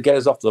point just to get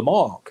us off the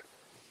mark,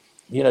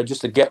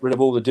 just to get rid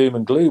of all the doom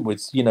and gloom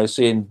with,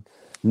 seeing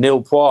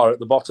nil point at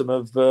the bottom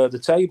of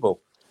the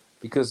table,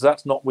 because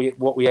that's not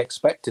what we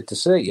expected to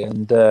see.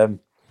 And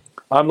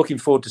I'm looking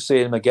forward to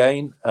seeing him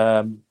again.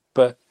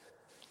 But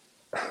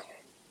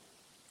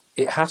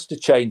it has to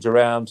change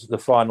around the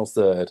final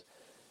third.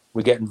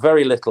 We're getting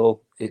very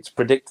little. It's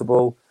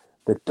predictable.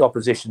 The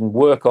opposition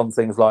work on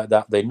things like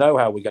that. They know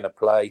how we're going to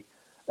play.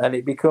 And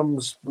it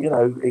becomes,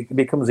 it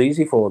becomes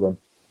easy for them.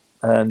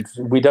 And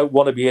we don't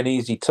want to be an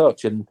easy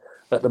touch. And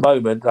at the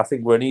moment, I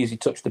think we're an easy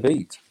touch to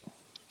beat.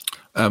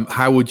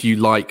 How would you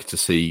like to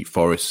see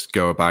Forest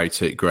go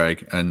about it,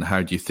 Greg? And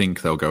how do you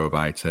think they'll go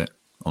about it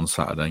on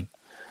Saturday?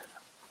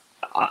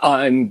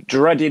 I'm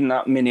dreading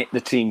that minute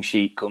the team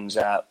sheet comes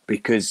out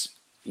because,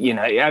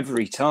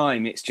 every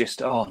time it's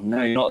just, oh,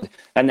 no, not.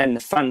 And then the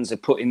fans are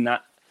putting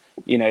that,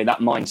 that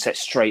mindset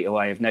straight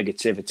away of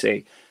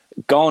negativity.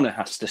 Garner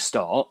has to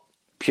start.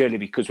 Purely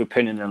because we're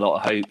pinning a lot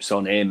of hopes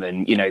on him,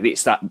 and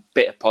it's that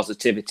bit of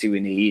positivity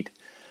we need.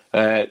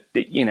 Taylor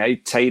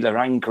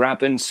and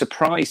Grabban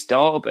surprise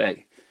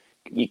Derby,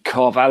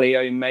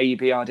 Carvalho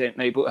maybe, I don't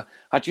know, but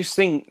I just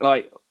think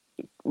like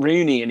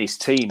Rooney and his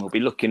team will be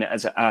looking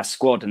at our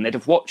squad, and they'd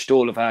have watched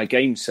all of our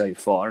games so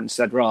far and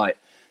said, right,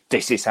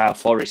 this is how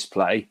Forest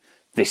play.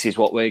 This is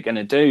what we're going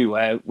to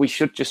do. We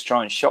should just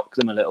try and shock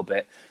them a little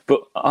bit.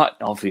 But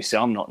obviously,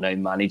 I'm not no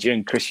manager,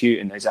 and Chris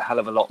Hughton knows a hell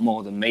of a lot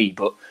more than me,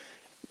 but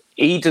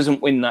he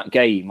doesn't win that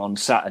game on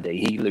Saturday,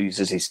 he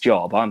loses his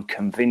job. I'm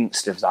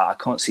convinced of that. I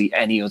can't see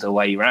any other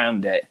way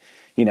around it.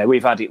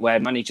 We've had it where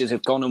managers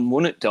have gone and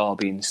won at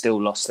Derby and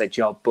still lost their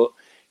job. But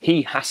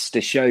he has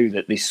to show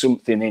that there's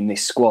something in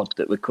this squad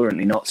that we're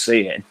currently not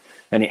seeing.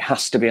 And it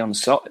has to be on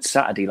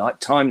Saturday. Like,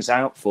 time's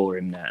out for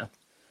him now.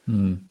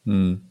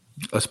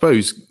 I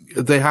suppose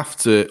they have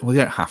to. Well, they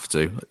don't have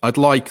to. I'd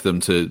like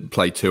them to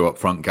play two up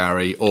front,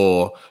 Gary,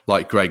 or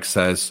like Greg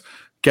says,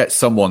 get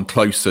someone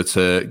closer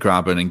to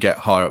Grabban and get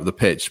higher up the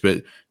pitch.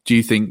 But do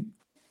you think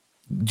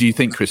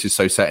Chris is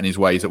so set in his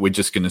ways that we're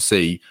just going to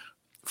see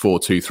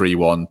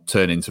 4-2-3-1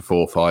 turn into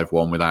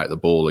 4-5-1 without the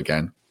ball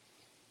again?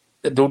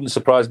 It wouldn't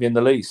surprise me in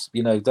the least.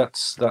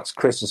 That's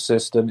Chris's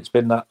system. It's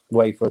been that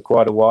way for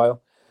quite a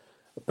while.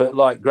 But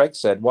like Greg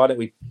said, why don't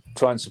we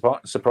try and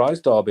surprise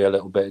Derby a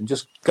little bit and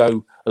just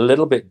go a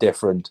little bit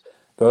different,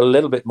 go a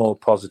little bit more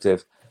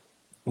positive,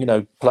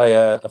 play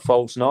a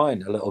false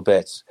nine a little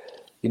bit.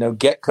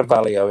 Get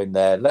Carvalho in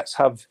there. Let's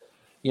have,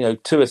 2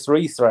 or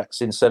 3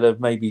 threats instead of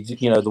maybe,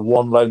 the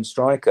one lone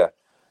striker.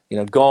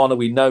 Garner,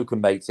 we know, can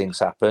make things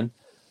happen.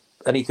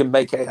 And he can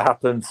make it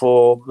happen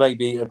for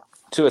maybe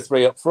 2 or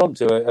 3 up front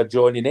who are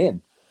joining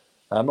in.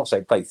 I'm not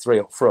saying play 3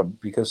 up front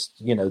because,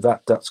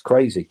 that's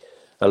crazy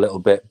a little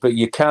bit. But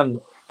you can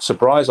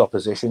surprise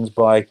oppositions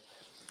by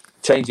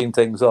changing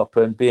things up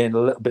and being a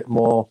little bit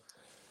more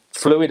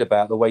fluid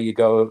about the way you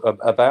go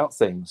about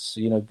things,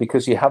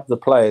 because you have the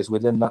players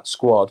within that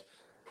squad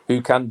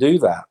who can do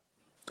that,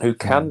 who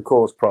can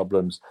cause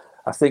problems.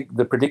 I think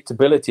the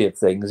predictability of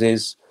things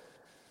is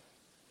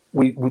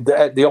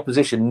the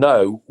opposition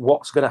know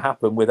what's going to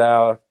happen with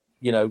our,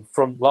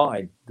 front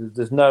line.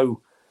 There's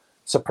no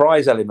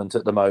surprise element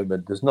at the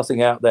moment. There's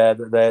nothing out there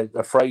that they're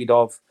afraid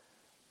of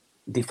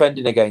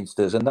defending against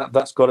us, and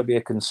that's got to be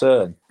a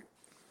concern.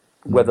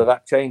 Whether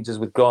that changes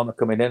with Garner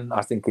coming in,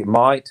 I think it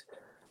might,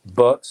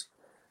 but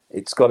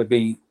it's got to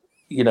be,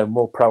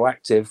 more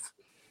proactive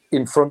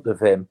in front of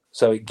him,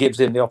 so it gives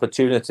him the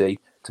opportunity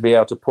to be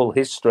able to pull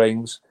his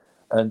strings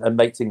and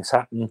make things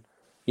happen,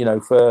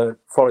 for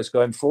Forest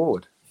going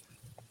forward.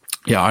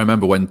 Yeah, I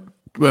remember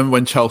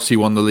when Chelsea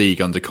won the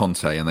league under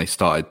Conte and they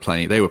started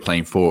playing, they were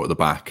playing 4 at the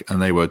back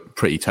and they were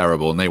pretty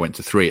terrible, and they went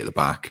to 3 at the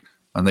back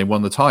and they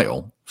won the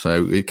title.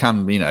 So it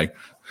can,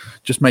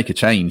 just make a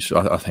change,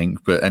 I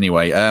think. But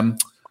anyway,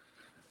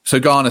 so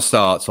Garner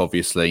starts,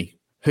 obviously.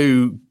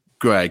 Who,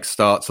 Greg,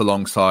 starts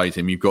alongside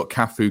him? You've got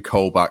Cafu,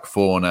 Colback,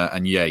 Forner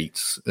and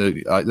Yates.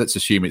 Let's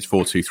assume it's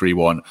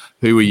 4-2-3-1.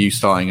 Who are you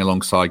starting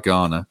alongside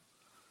Garner?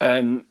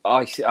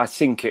 I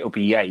think it'll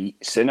be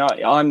Yates, and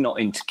I'm not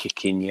into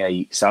kicking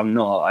Yates. I'm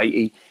not.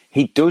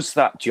 He does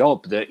that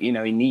job that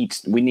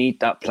we need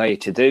that player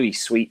to do. He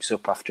sweeps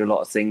up after a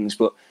lot of things,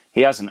 but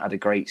he hasn't had a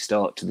great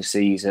start to the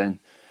season.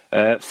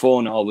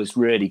 Fornal was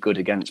really good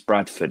against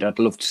Bradford. I'd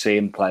love to see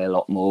him play a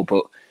lot more,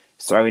 but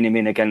throwing him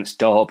in against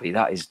Derby,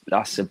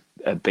 that's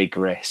a big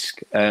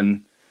risk.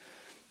 I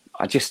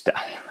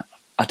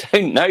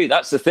don't know.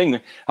 That's the thing.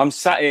 I'm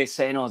sat here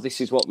saying,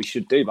 this is what we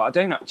should do, but I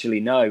don't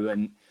actually know.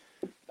 And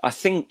I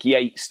think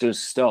Yates does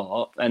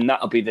start, and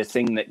that'll be the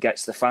thing that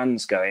gets the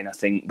fans going, I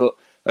think. But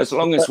as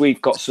long as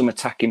we've got some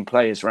attacking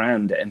players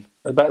around him.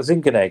 About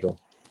Zinckernagel?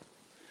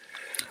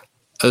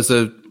 As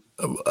a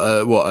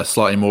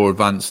slightly more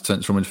advanced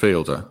central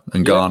midfielder,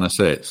 and Garner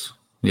sits.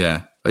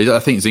 Yeah. I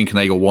think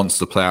Zinckernagel wants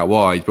to play out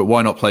wide, but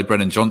why not play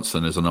Brennan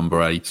Johnson as a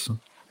number 8?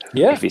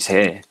 Yeah. If he's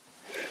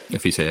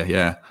here,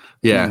 yeah.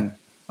 Yeah.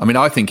 I mean,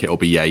 I think it'll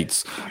be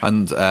Yates.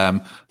 And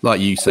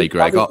like you say,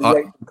 Greg... Yates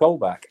and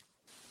Colback.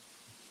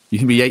 You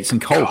can be Yates and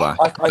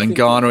Colback, and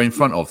Garner in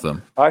front of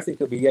them. I think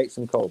it'll be Yates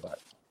and Colback.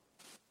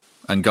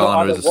 And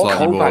Garner is a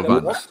slightly more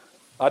advanced.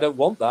 I don't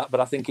want that, but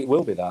I think it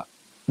will be that.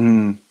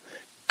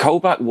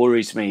 Colback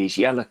worries me. His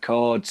yellow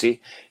cards.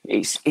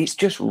 It's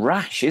just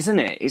rash, isn't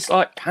it? It's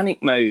like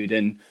panic mode,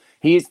 and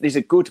there's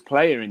a good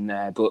player in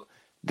there, but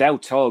they'll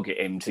target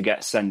him to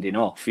get sending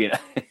off.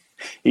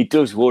 He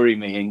does worry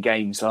me in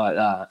games like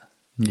that.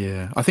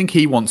 Yeah, I think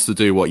he wants to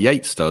do what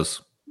Yates does,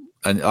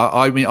 and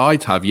I mean,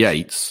 I'd have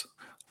Yates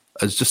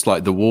as just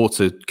like the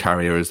water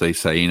carrier, as they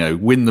say.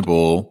 Win the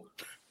ball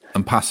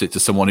and pass it to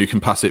someone who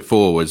can pass it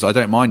forwards. I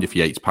don't mind if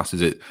Yates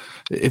passes it.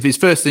 If his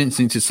first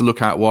instinct is to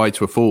look out wide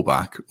to a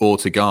fullback or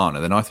to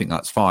Garner, then I think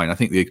that's fine. I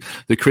think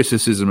the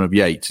criticism of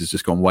Yates has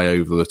just gone way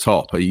over the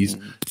top. He's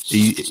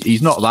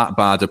not that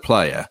bad a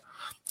player.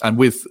 And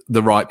with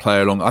the right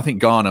player along, I think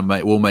Garner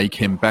will make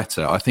him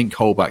better. I think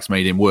Colback's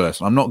made him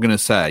worse. I'm not going to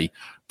say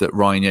that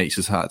Ryan Yates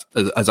has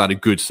had a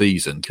good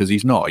season, because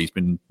he's not. He's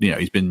been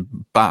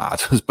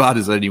bad, as bad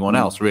as anyone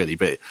else, really.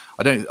 But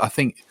I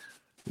think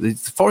the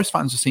Forest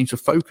fans just seem to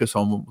focus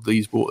on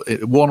these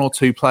 1 or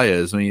 2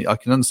 players. I mean, I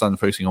can understand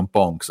focusing on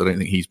Bond, because I don't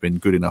think he's been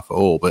good enough at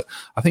all. But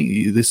I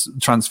think this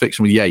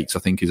transfixion with Yates, I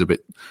think, is a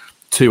bit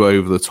too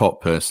over the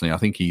top, personally. I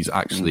think he's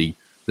actually...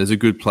 There's a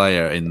good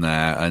player in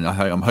there, and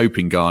I'm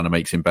hoping Garner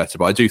makes him better.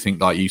 But I do think,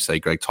 like you say,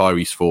 Greg,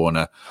 Tyrese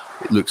Forner,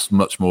 it looks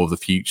much more of the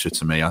future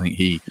to me. I think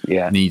he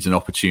needs an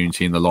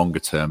opportunity in the longer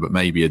term, but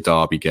maybe a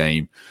Derby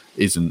game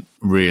isn't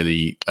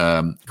really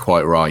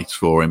quite right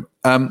for him.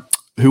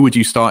 Who would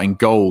you start in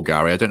goal,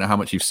 Gary? I don't know how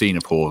much you've seen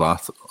of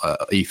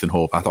Ethan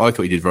Horvath. I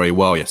thought he did very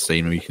well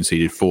yesterday when he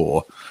conceded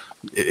 4.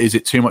 Is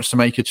it too much to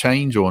make a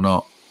change or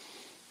not?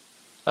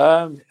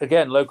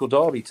 Again, local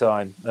Derby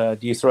time. Do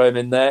you throw him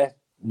in there?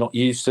 Not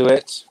used to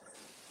it.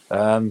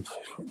 I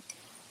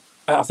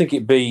think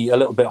it'd be a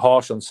little bit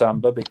harsh on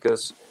Samba,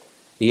 because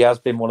he has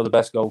been one of the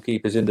best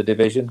goalkeepers in the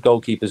division.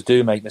 Goalkeepers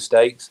do make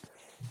mistakes,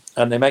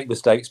 and they make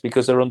mistakes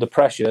because they're under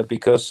pressure,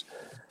 because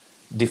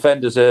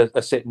defenders are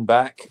sitting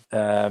back.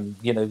 They're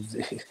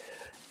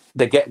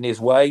getting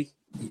his way.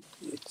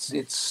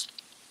 It's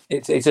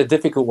a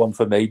difficult one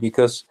for me,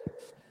 because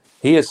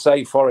he has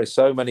saved Forest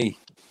so many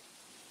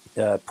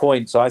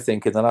points, I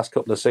think, in the last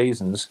couple of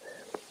seasons.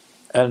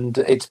 And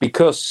it's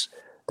because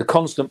the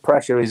constant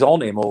pressure is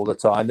on him all the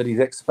time that he's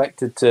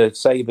expected to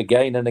save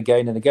again and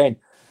again and again.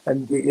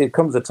 And it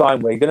comes a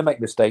time where you're going to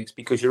make mistakes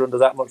because you're under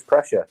that much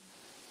pressure.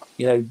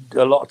 A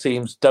lot of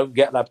teams don't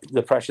get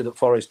the pressure that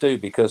Forest do,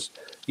 because,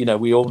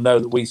 we all know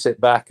that we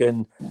sit back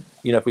and,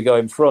 if we go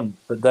in front.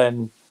 But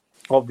then,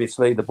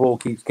 obviously, the ball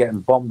keeps getting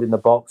bombed in the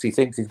box. He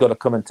thinks he's got to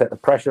come and take the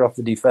pressure off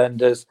the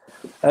defenders.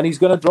 And he's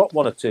going to drop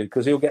 1 or 2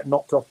 because he'll get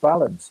knocked off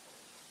balance.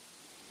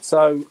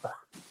 So...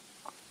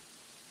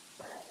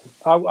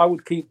 I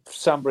would keep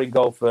Samba in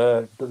goal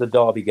for the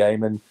Derby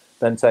game and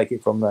then take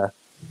it from there.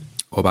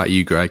 What about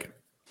you, Greg?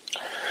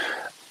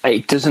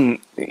 It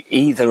doesn't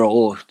either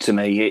or to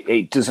me.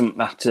 It doesn't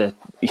matter.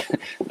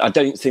 I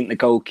don't think the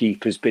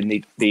goalkeeper's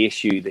been the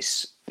issue the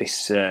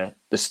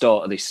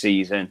start of this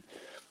season.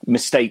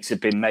 Mistakes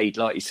have been made,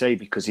 like you say,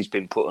 because he's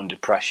been put under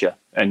pressure.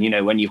 And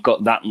when you've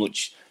got that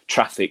much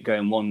traffic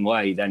going one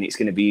way, then it's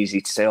going to be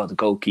easy to say, "Oh, the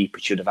goalkeeper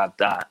should have had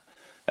that."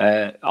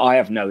 I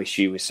have no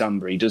issue with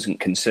Samba. He doesn't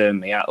concern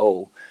me at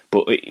all.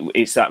 But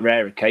it's that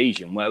rare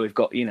occasion where we've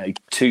got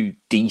two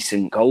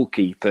decent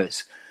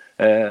goalkeepers.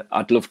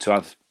 I'd love to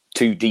have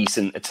two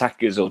decent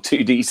attackers or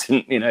two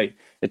decent,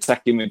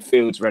 attacking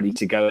midfields ready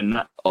to go in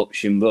that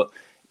option. But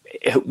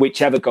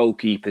whichever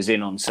goalkeeper's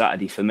in on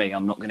Saturday, for me,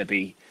 I'm not going to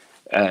be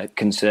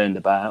concerned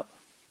about.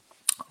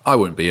 I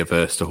wouldn't be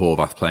averse to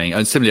Horvath playing,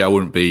 and similarly, I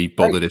wouldn't be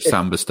bothered if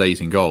Samba stays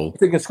in goal.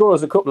 If he can score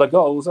us a couple of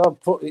goals, I'll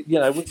put,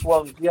 which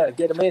one? Yeah,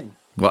 get him in.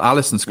 Well,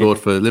 Alisson scored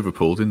for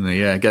Liverpool, didn't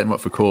he? Yeah, get him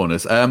up for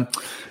corners. I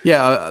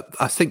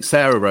think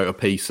Sarah wrote a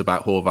piece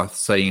about Horvath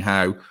saying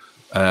how,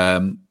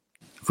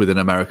 with an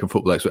American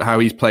football expert, how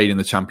he's played in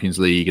the Champions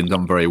League and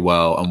done very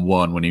well and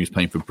won when he was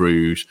playing for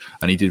Bruges,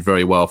 and he did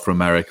very well for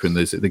America in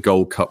the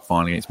Gold Cup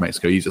final against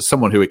Mexico. He's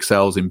someone who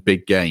excels in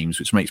big games,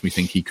 which makes me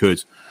think he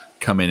could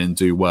come in and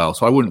do well.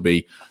 So I wouldn't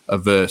be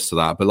averse to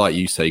that. But like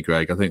you say,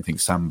 Greg, I don't think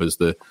Samba's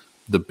the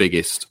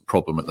biggest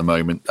problem at the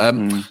moment.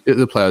 The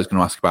other player I was going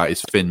to ask about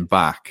is Finn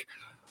Back.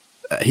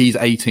 He's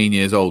 18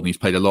 years old and he's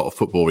played a lot of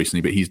football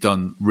recently, but he's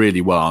done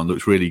really well and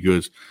looks really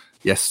good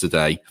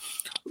yesterday.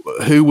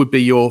 Who would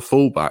be your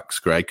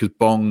fullbacks, Greg? Because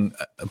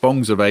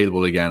Bong's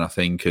available again, I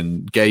think,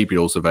 and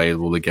Gabriel's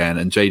available again,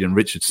 and Jaden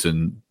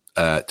Richardson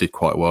did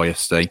quite well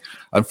yesterday.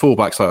 And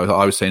fullbacks, like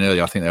I was saying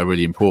earlier, I think they're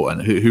really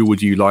important. Who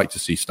would you like to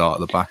see start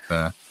at the back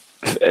there?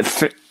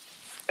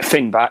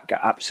 Finn Back,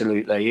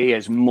 absolutely. He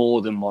has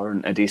more than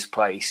warranted his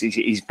place.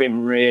 He's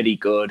been really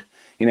good.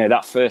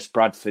 That first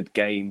Bradford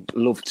game,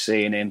 loved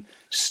seeing him.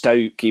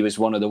 Stoke, he was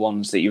one of the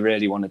ones that you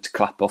really wanted to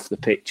clap off the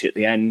pitch at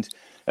the end.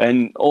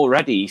 And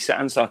already he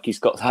sounds like he's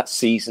got that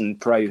seasoned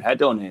pro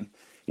head on him.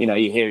 You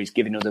hear he's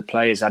giving other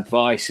players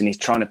advice and he's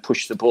trying to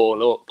push the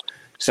ball up.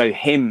 So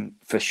him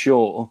for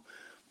sure.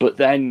 But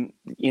then,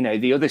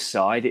 the other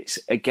side, it's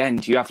again,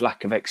 do you have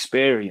lack of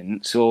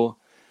experience? Or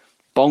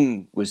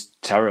Bong was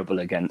terrible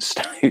against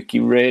Stoke.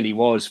 He really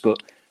was.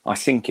 But I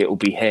think it will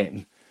be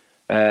him.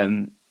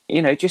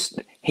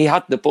 He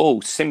had the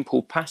ball,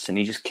 simple pass, and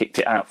he just kicked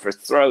it out for a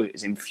throw. It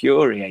was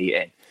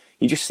infuriating.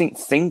 You just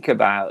think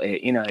about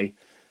it,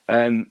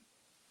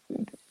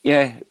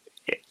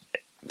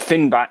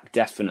 Finn Back,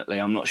 definitely.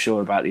 I'm not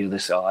sure about the other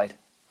side.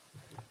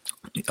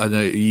 I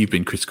know you've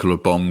been critical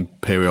of Bong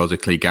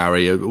periodically,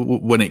 Gary.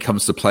 When it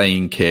comes to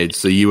playing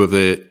kids, are you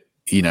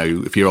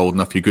if you're old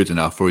enough, you're good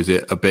enough, or is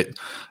it a bit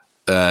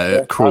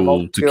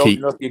cruel to keep? Old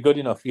enough, you're good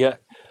enough, yeah.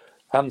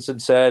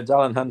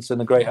 Alan Hansen,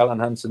 the great Alan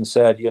Hansen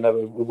said,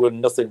 we're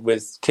nothing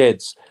with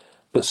kids,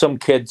 but some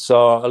kids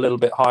are a little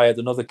bit higher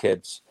than other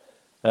kids.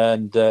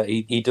 And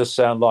he does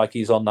sound like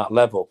he's on that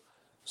level.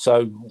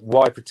 So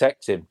why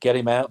protect him? Get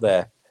him out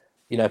there.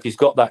 If he's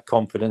got that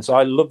confidence.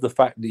 I love the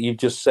fact that you've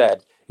just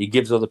said he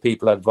gives other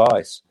people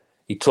advice.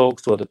 He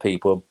talks to other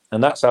people.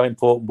 And that's how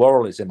important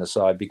Worrell is in the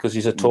side, because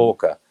he's a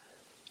talker.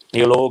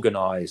 He'll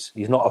organise.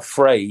 He's not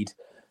afraid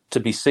to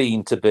be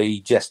seen to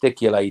be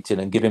gesticulating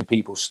and giving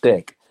people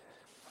stick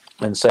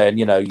and saying,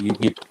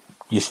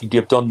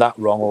 you've done that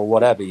wrong or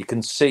whatever. You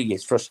can see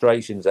his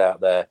frustrations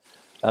out there.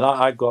 And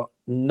I've got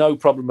no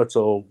problem at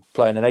all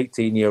playing an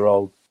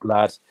 18-year-old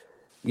lad.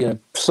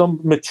 Some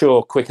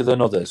mature quicker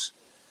than others.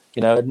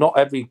 Not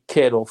every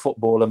kid or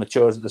footballer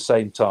matures at the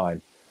same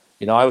time.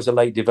 I was a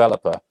late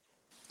developer.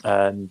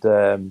 And,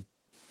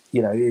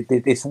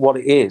 it's what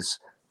it is.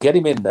 Get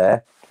him in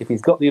there. If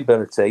he's got the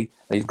ability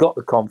and he's got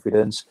the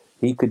confidence,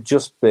 he could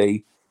just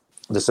be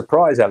the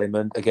surprise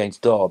element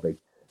against Derby.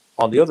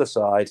 On the other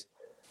side,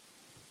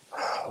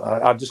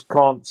 I just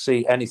can't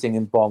see anything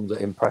in Bong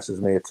that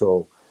impresses me at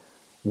all.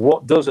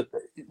 What does it?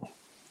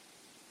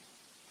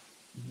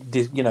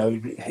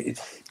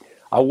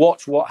 I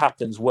watch what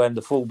happens when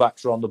the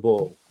fullbacks are on the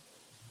ball,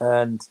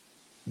 and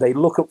they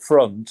look up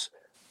front,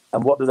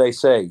 and what do they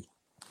say?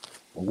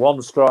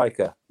 One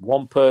striker,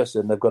 one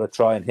person they've got to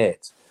try and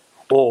hit,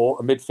 or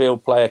a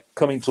midfield player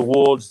coming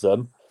towards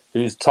them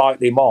who's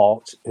tightly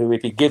marked, who,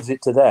 if he gives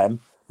it to them,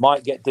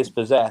 might get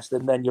dispossessed,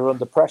 and then you're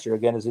under pressure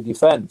again as a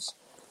defence.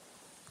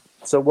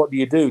 So what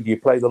do? Do you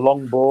play the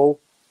long ball,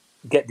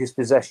 get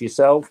dispossessed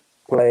yourself,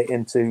 play it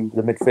into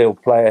the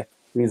midfield player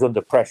who's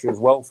under pressure as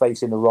well,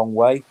 facing the wrong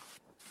way?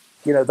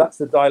 That's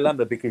the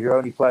dilemma, because you're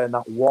only playing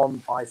that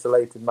one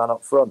isolated man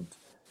up front.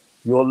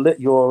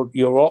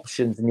 Your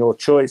options and your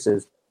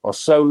choices are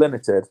so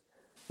limited,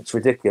 it's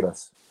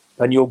ridiculous.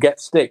 And you'll get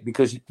stick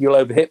because you'll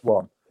overhit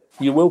one.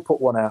 You will put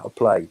one out of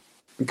play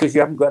because you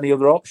haven't got any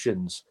other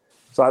options.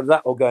 So either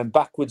that or going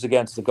backwards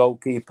against the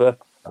goalkeeper,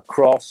 a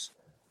cross.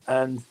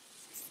 And,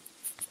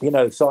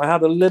 so I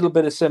had a little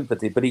bit of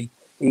sympathy, but he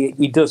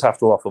does have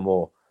to offer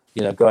more,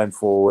 going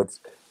forward.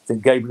 I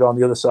think Gabriel on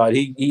the other side,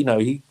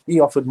 he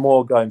offered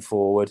more going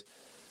forward.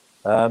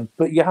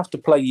 But you have to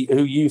play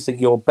who you think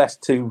your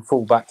best two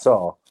fullbacks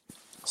are.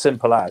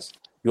 Simple as.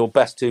 your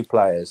best two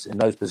players in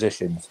those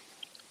positions.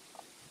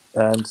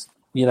 And,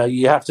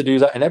 you have to do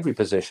that in every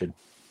position.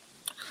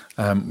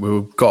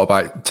 We've got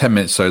about 10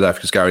 minutes so left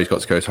because Gary's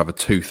got to go to have a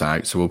tooth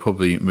out. So we'll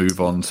probably move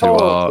on to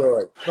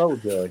our...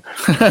 Joy.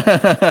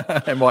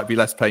 It might be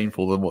less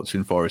painful than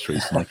watching Forest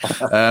recently.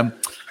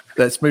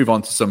 Let's move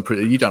on to some...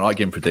 You don't like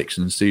giving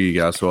predictions, do you,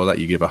 guys? So I'll let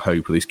you give a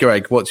hope at least.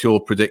 Greg, what's your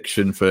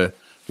prediction for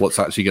what's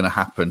actually going to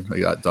happen at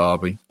that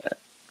derby?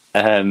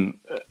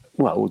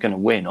 Well, we're going to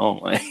win,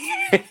 aren't we?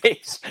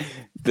 It's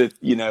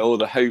all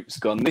the hope's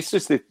gone. This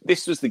was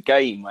the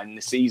game when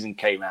the season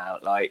came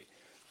out. Like,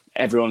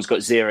 everyone's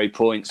got 0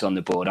 points on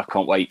the board. I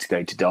can't wait to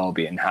go to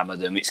Derby and hammer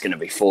them. It's going to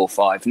be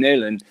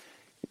 4-5-0, and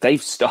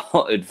they've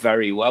started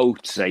very well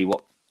to say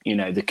what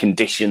the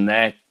condition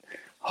their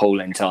whole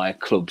entire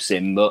club's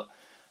in. But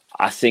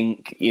I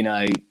think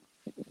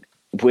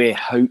we're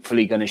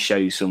hopefully going to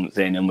show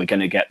something, and we're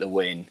going to get the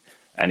win,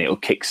 and it'll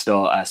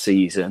kickstart our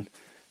season.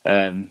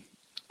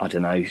 I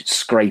don't know,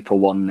 scrape a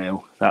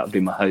 1-0. That would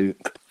be my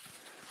hope.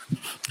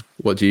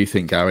 What do you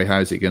think, Gary?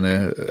 How's it going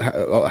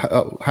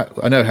to...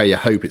 I know how you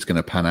hope it's going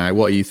to pan out.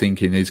 What are you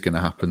thinking is going to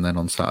happen then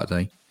on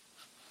Saturday?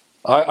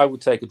 I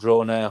would take a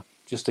draw now,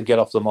 just to get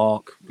off the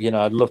mark.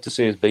 I'd love to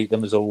see us beat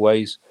them as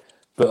always,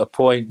 but a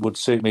point would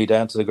suit me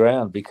down to the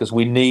ground because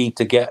we need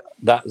to get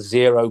that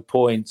 0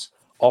 points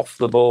off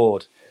the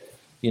board.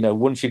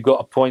 Once you've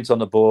got a point on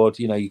the board,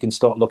 you can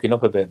start looking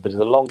up a bit. But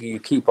the longer you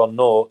keep on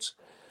naught,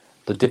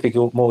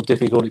 the more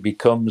difficult it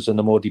becomes and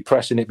the more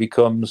depressing it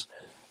becomes.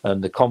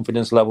 And the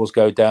confidence levels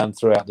go down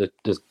throughout the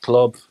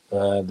club,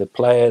 the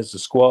players, the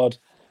squad.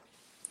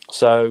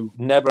 So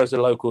never has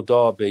a local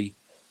derby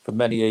for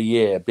many a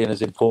year been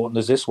as important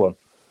as this one.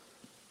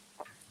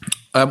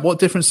 What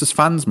difference does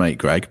fans make,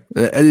 Greg?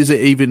 Is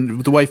it even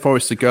the way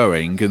Forest are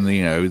going and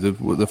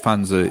the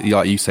fans are,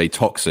 like you say,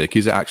 toxic?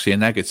 Is it actually a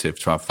negative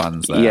to have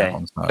fans there? Yeah,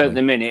 at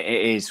the minute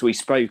it is. We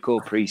spoke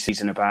all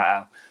pre-season about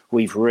how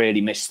we've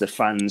really missed the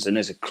fans, and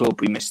as a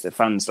club we missed the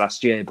fans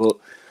last year, but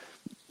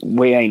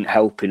we ain't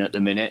helping at the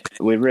minute.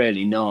 We're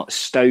really not.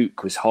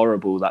 Stoke was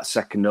horrible that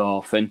second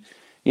half, and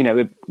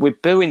we're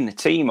booing the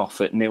team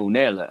off at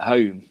 0-0 at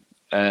home.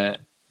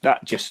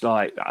 That just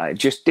I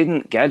just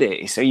didn't get it.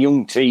 It's a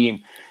young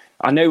team.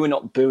 I know we're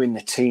not booing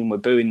the team. We're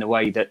booing the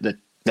way that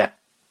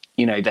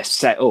they're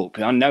set up.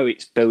 I know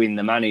it's booing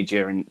the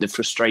manager and the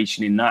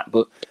frustration in that,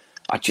 but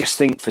I just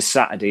think for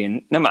Saturday,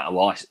 and no matter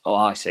what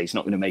I say, it's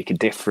not going to make a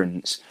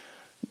difference.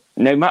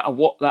 No matter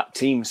what that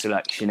team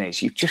selection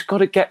is, you've just got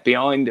to get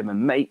behind them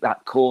and make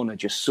that corner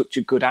just such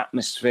a good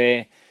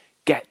atmosphere.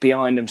 Get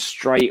behind them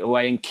straight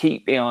away and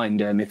keep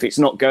behind them. If it's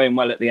not going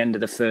well at the end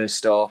of the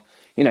first half,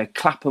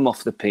 clap them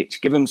off the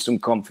pitch, give them some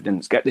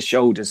confidence, get the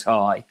shoulders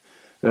high.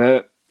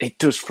 It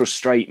does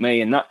frustrate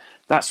me, and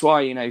that's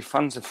why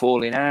fans are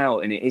falling out,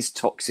 and it is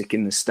toxic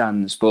in the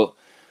stands. But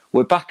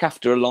we're back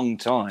after a long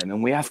time,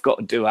 and we have got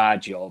to do our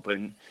job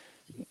and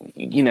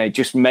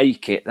just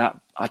make it that.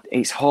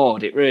 It's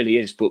hard, it really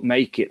is, but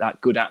make it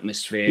that good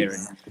atmosphere.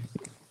 And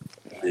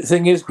the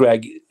thing is,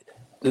 Greg,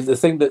 the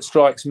thing that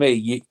strikes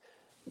me,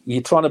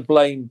 you're trying to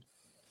blame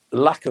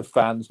lack of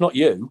fans, not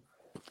you.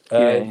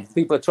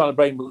 People are trying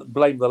to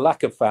blame the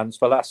lack of fans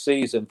for last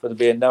season for there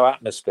being no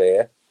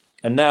atmosphere,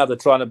 and now they're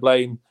trying to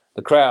blame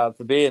the crowd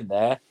for being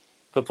there,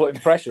 for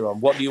putting pressure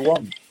on. What do you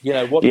want?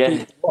 What do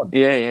people want?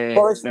 Yeah.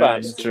 Forest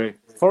fans, it's true.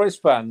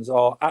 Forest fans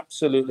are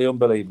absolutely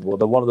unbelievable.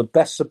 They're one of the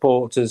best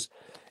supporters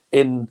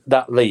in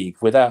that league,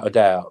 without a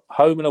doubt.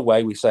 Home and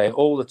away, we say it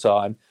all the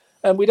time.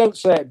 And we don't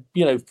say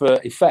it, for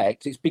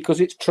effect. It's because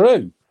it's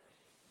true.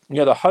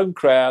 The home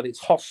crowd, it's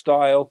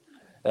hostile.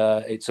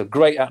 It's a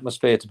great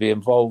atmosphere to be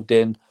involved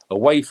in.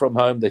 Away from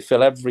home, they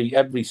fill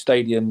every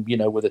stadium,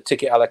 with a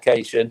ticket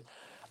allocation.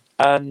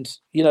 And,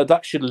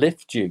 that should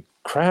lift you.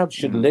 Crowds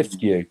should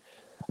lift you.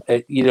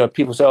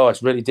 People say,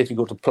 it's really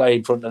difficult to play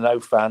in front of no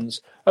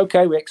fans.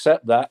 Okay, we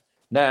accept that.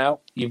 Now,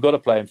 you've got to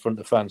play in front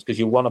of fans because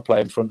you want to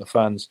play in front of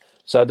fans.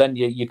 So then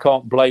you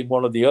can't blame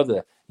one or the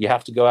other. You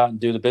have to go out and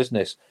do the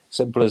business.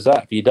 Simple as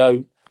that. If you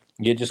don't,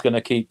 you're just going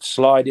to keep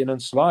sliding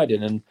and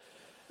sliding. And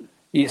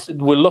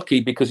we're lucky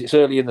because it's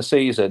early in the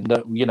season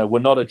that, we're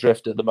not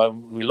adrift at the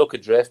moment. We look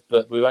adrift,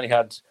 but we've only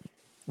had,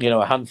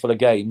 a handful of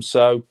games.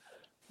 So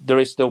there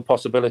is still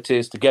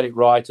possibilities to get it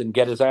right and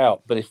get us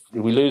out. But if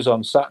we lose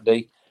on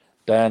Saturday,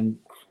 then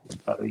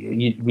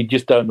we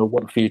just don't know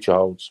what the future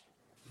holds.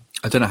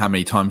 I don't know how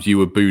many times you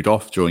were booed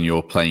off during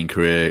your playing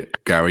career,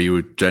 Gary. You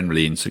were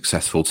generally in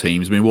successful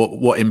teams. I mean,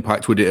 what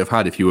impact would it have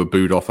had if you were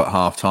booed off at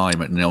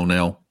half-time at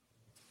 0-0?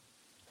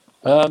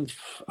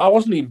 I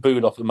wasn't even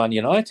booed off at Man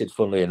United,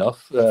 funnily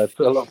enough. A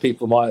lot of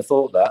people might have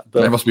thought that.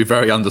 But they must be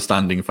very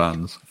understanding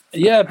fans.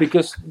 Yeah,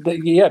 because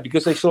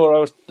they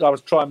saw I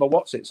was trying my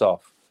whatsits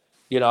off.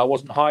 I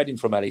wasn't hiding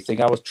from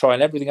anything. I was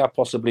trying everything I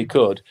possibly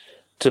could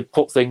to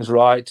put things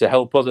right, to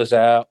help others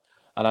out,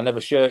 and I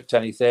never shirked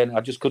anything. I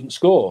just couldn't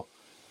score.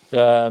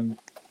 And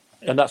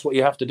that's what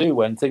you have to do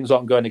when things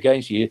aren't going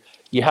against you.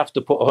 You have to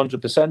put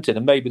 100% in,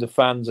 and maybe the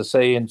fans are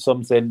saying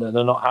something that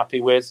they're not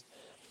happy with.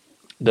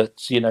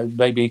 that,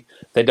 maybe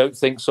they don't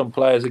think some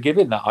players are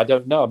giving that. I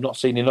don't know. I've not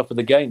seen enough of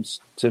the games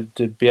to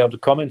be able to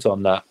comment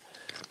on that.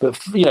 But,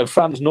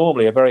 fans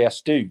normally are very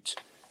astute.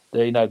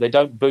 They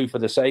don't boo for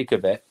the sake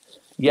of it.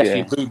 Yes,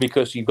 you boo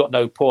because you've got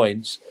no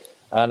points.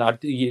 And I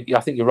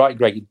think you're right,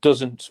 Greg. It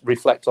doesn't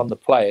reflect on the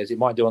players. It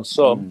might do on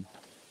some.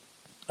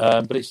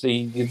 But it's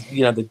the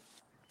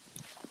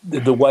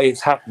way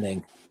it's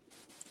happening,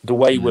 the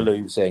way we're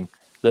losing,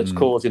 that's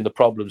causing the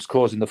problems,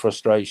 causing the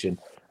frustration.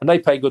 And they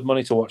pay good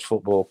money to watch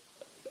football.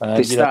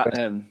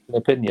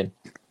 Opinion.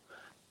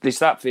 There's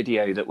that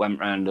video that went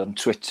round on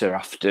Twitter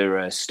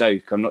after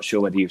Stoke. I'm not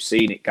sure whether you've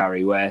seen it,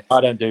 Gary. Where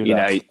I don't do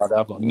that.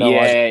 I've got no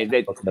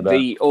idea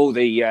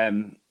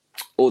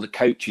all the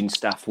coaching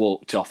staff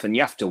walked off, and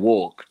you have to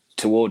walk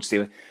towards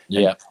the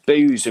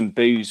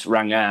boos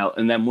rang out,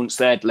 and then once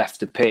they'd left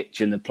the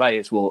pitch and the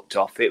players walked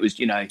off, it was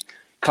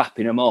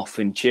clapping them off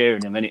and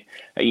cheering them, and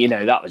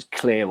that was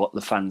clear what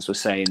the fans were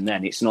saying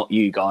then. It's not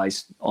you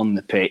guys on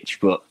the pitch,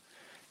 but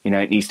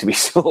it needs to be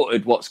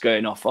sorted what's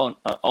going off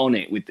on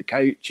it with the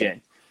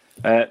coaching.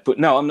 But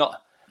no,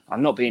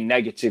 I'm not being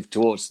negative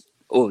towards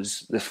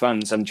us, the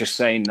fans. I'm just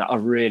saying that I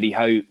really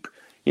hope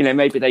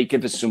maybe they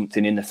give us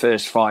something in the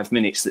first 5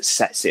 minutes that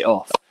sets it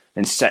off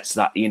and sets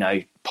that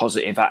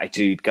positive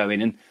attitude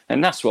going,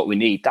 and that's what we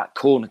need. That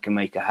corner can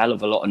make a hell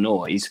of a lot of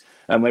noise,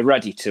 and we're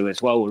ready to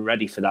as well. We're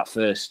ready for that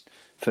first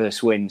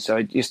win.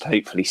 So just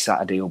hopefully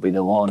Saturday will be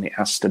the one. It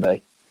has to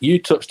be. You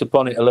touched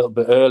upon it a little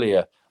bit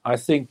earlier. I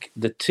think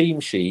the team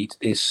sheet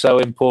is so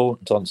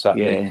important on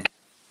Saturday. Yeah.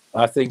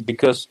 I think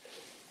because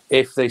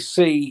if they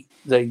see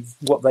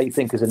what they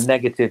think is a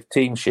negative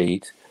team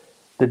sheet,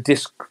 the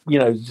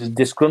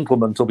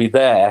disgruntlement will be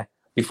there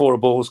before a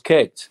ball's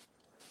kicked.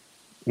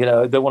 They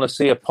want to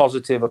see a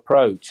positive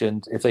approach,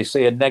 and if they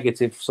see a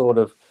negative sort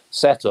of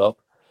setup,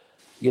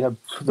 there'll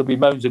be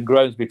moans and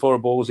groans before a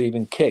ball's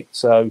even kicked.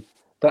 So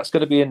that's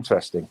going to be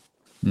interesting.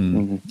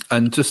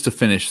 And just to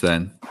finish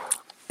then,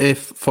 if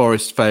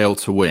Forest fail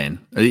to win,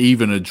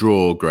 even a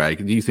draw,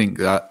 Greg, do you think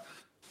that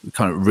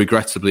kind of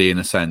regrettably, in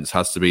a sense,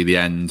 has to be the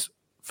end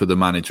for the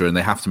manager and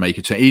they have to make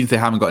a change? Even if they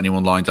haven't got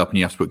anyone lined up and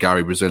you have to put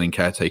Gary Brazil in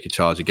caretaker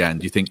charge again,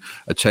 do you think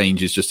a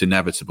change is just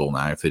inevitable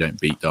now if they don't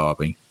beat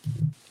Derby?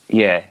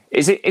 Yeah.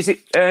 Is it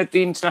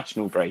the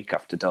international break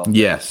after Derby?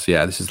 Yes,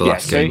 this is the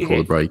last game before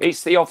the break.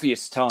 It's the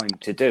obvious time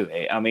to do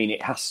it. I mean,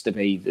 it has to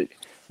be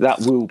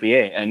that will be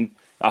it. And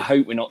I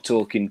hope we're not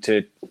talking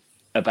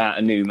about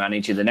a new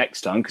manager the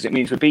next time, because it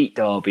means we beat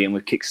Derby and we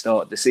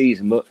kickstart the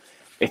season. But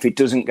if it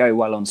doesn't go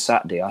well on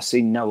Saturday, I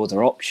see no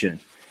other option.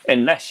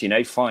 Unless,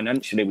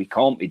 financially we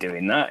can't be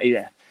doing that.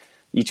 Yeah.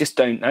 You just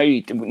don't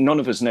know. None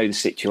of us know the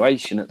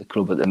situation at the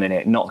club at the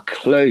minute. Not a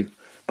clue.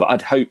 But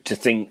I'd hope to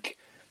think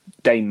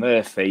Dane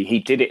Murphy, he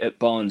did it at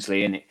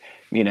Barnsley, and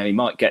he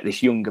might get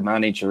this younger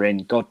manager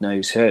in, God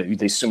knows who.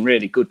 There's some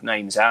really good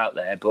names out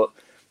there, but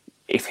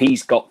if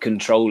he's got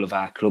control of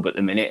our club at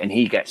the minute and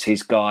he gets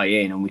his guy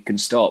in and we can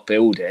start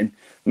building,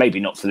 maybe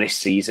not for this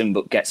season,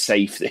 but get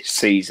safe this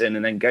season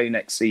and then go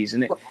next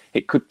season,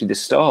 it could be the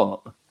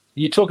start.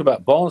 You talk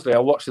about Barnsley, I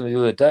watched them the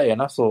other day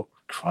and I thought,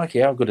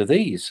 crikey, how good are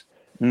these?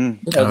 In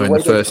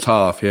the first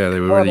half, they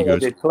were really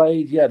good. They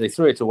played, they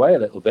threw it away a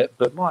little bit,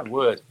 but my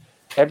word,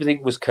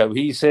 everything was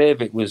cohesive.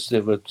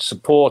 There were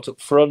support up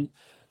front.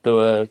 There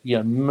were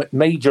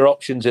major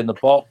options in the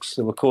box.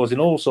 They were causing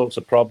all sorts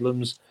of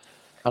problems.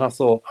 And I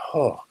thought,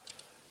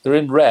 they're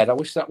in red. I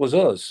wish that was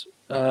us,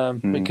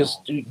 because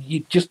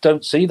you just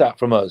don't see that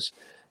from us.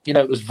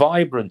 It was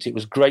vibrant. It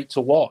was great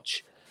to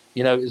watch.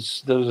 There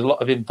was a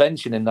lot of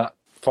invention in that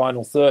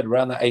final third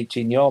around that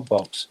 18-yard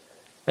box.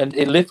 And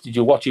it lifted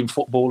you watching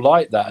football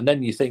like that. And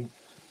then you think,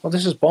 well,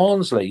 this is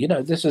Barnsley.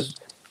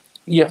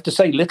 You have to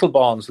say little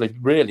Barnsley,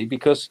 really,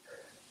 because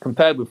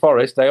compared with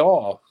Forest, they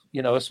are,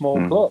 a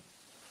small club.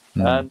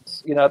 And,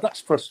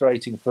 that's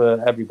frustrating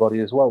for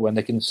everybody as well when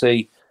they can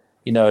see,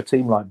 a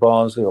team like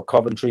Barnsley or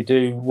Coventry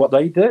do what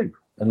they do,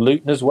 and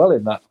Luton as well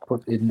in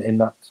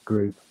that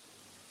group.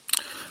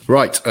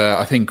 Right,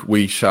 I think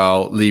we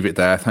shall leave it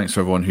there. Thanks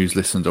to everyone who's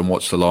listened and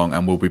watched along,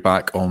 and we'll be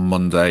back on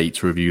Monday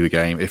to review the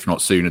game, if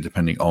not sooner,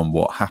 depending on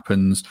what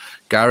happens.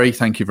 Gary,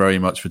 thank you very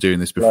much for doing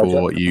this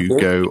before you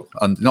go,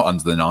 not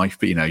under the knife,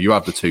 but you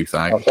have the tooth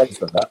out. Oh, thanks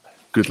for that.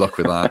 Good luck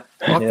with that.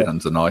 I've been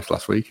under the knife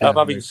last week. I'm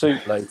having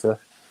soup later.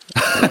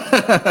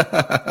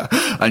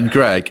 And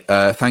Greg,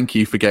 thank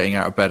you for getting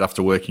out of bed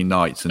after working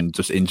nights and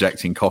just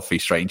injecting coffee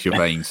straight into your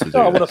veins to do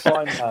I want to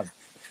find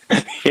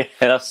that. Yeah,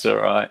 that's all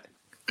right.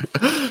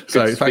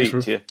 So thanks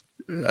for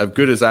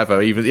good as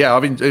ever. Even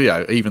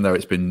though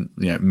it's been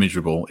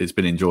miserable, it's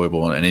been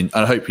enjoyable, and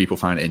I hope people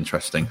found it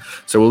interesting.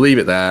 So we'll leave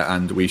it there,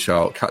 and we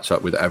shall catch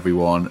up with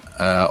everyone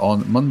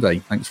on Monday.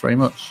 Thanks very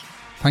much.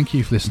 Thank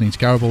you for listening to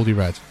Garibaldi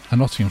Red, a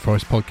Nottingham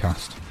Forest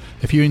podcast.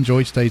 If you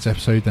enjoyed today's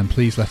episode, then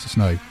please let us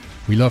know.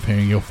 We love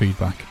hearing your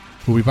feedback.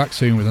 We'll be back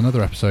soon with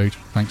another episode.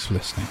 Thanks for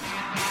listening.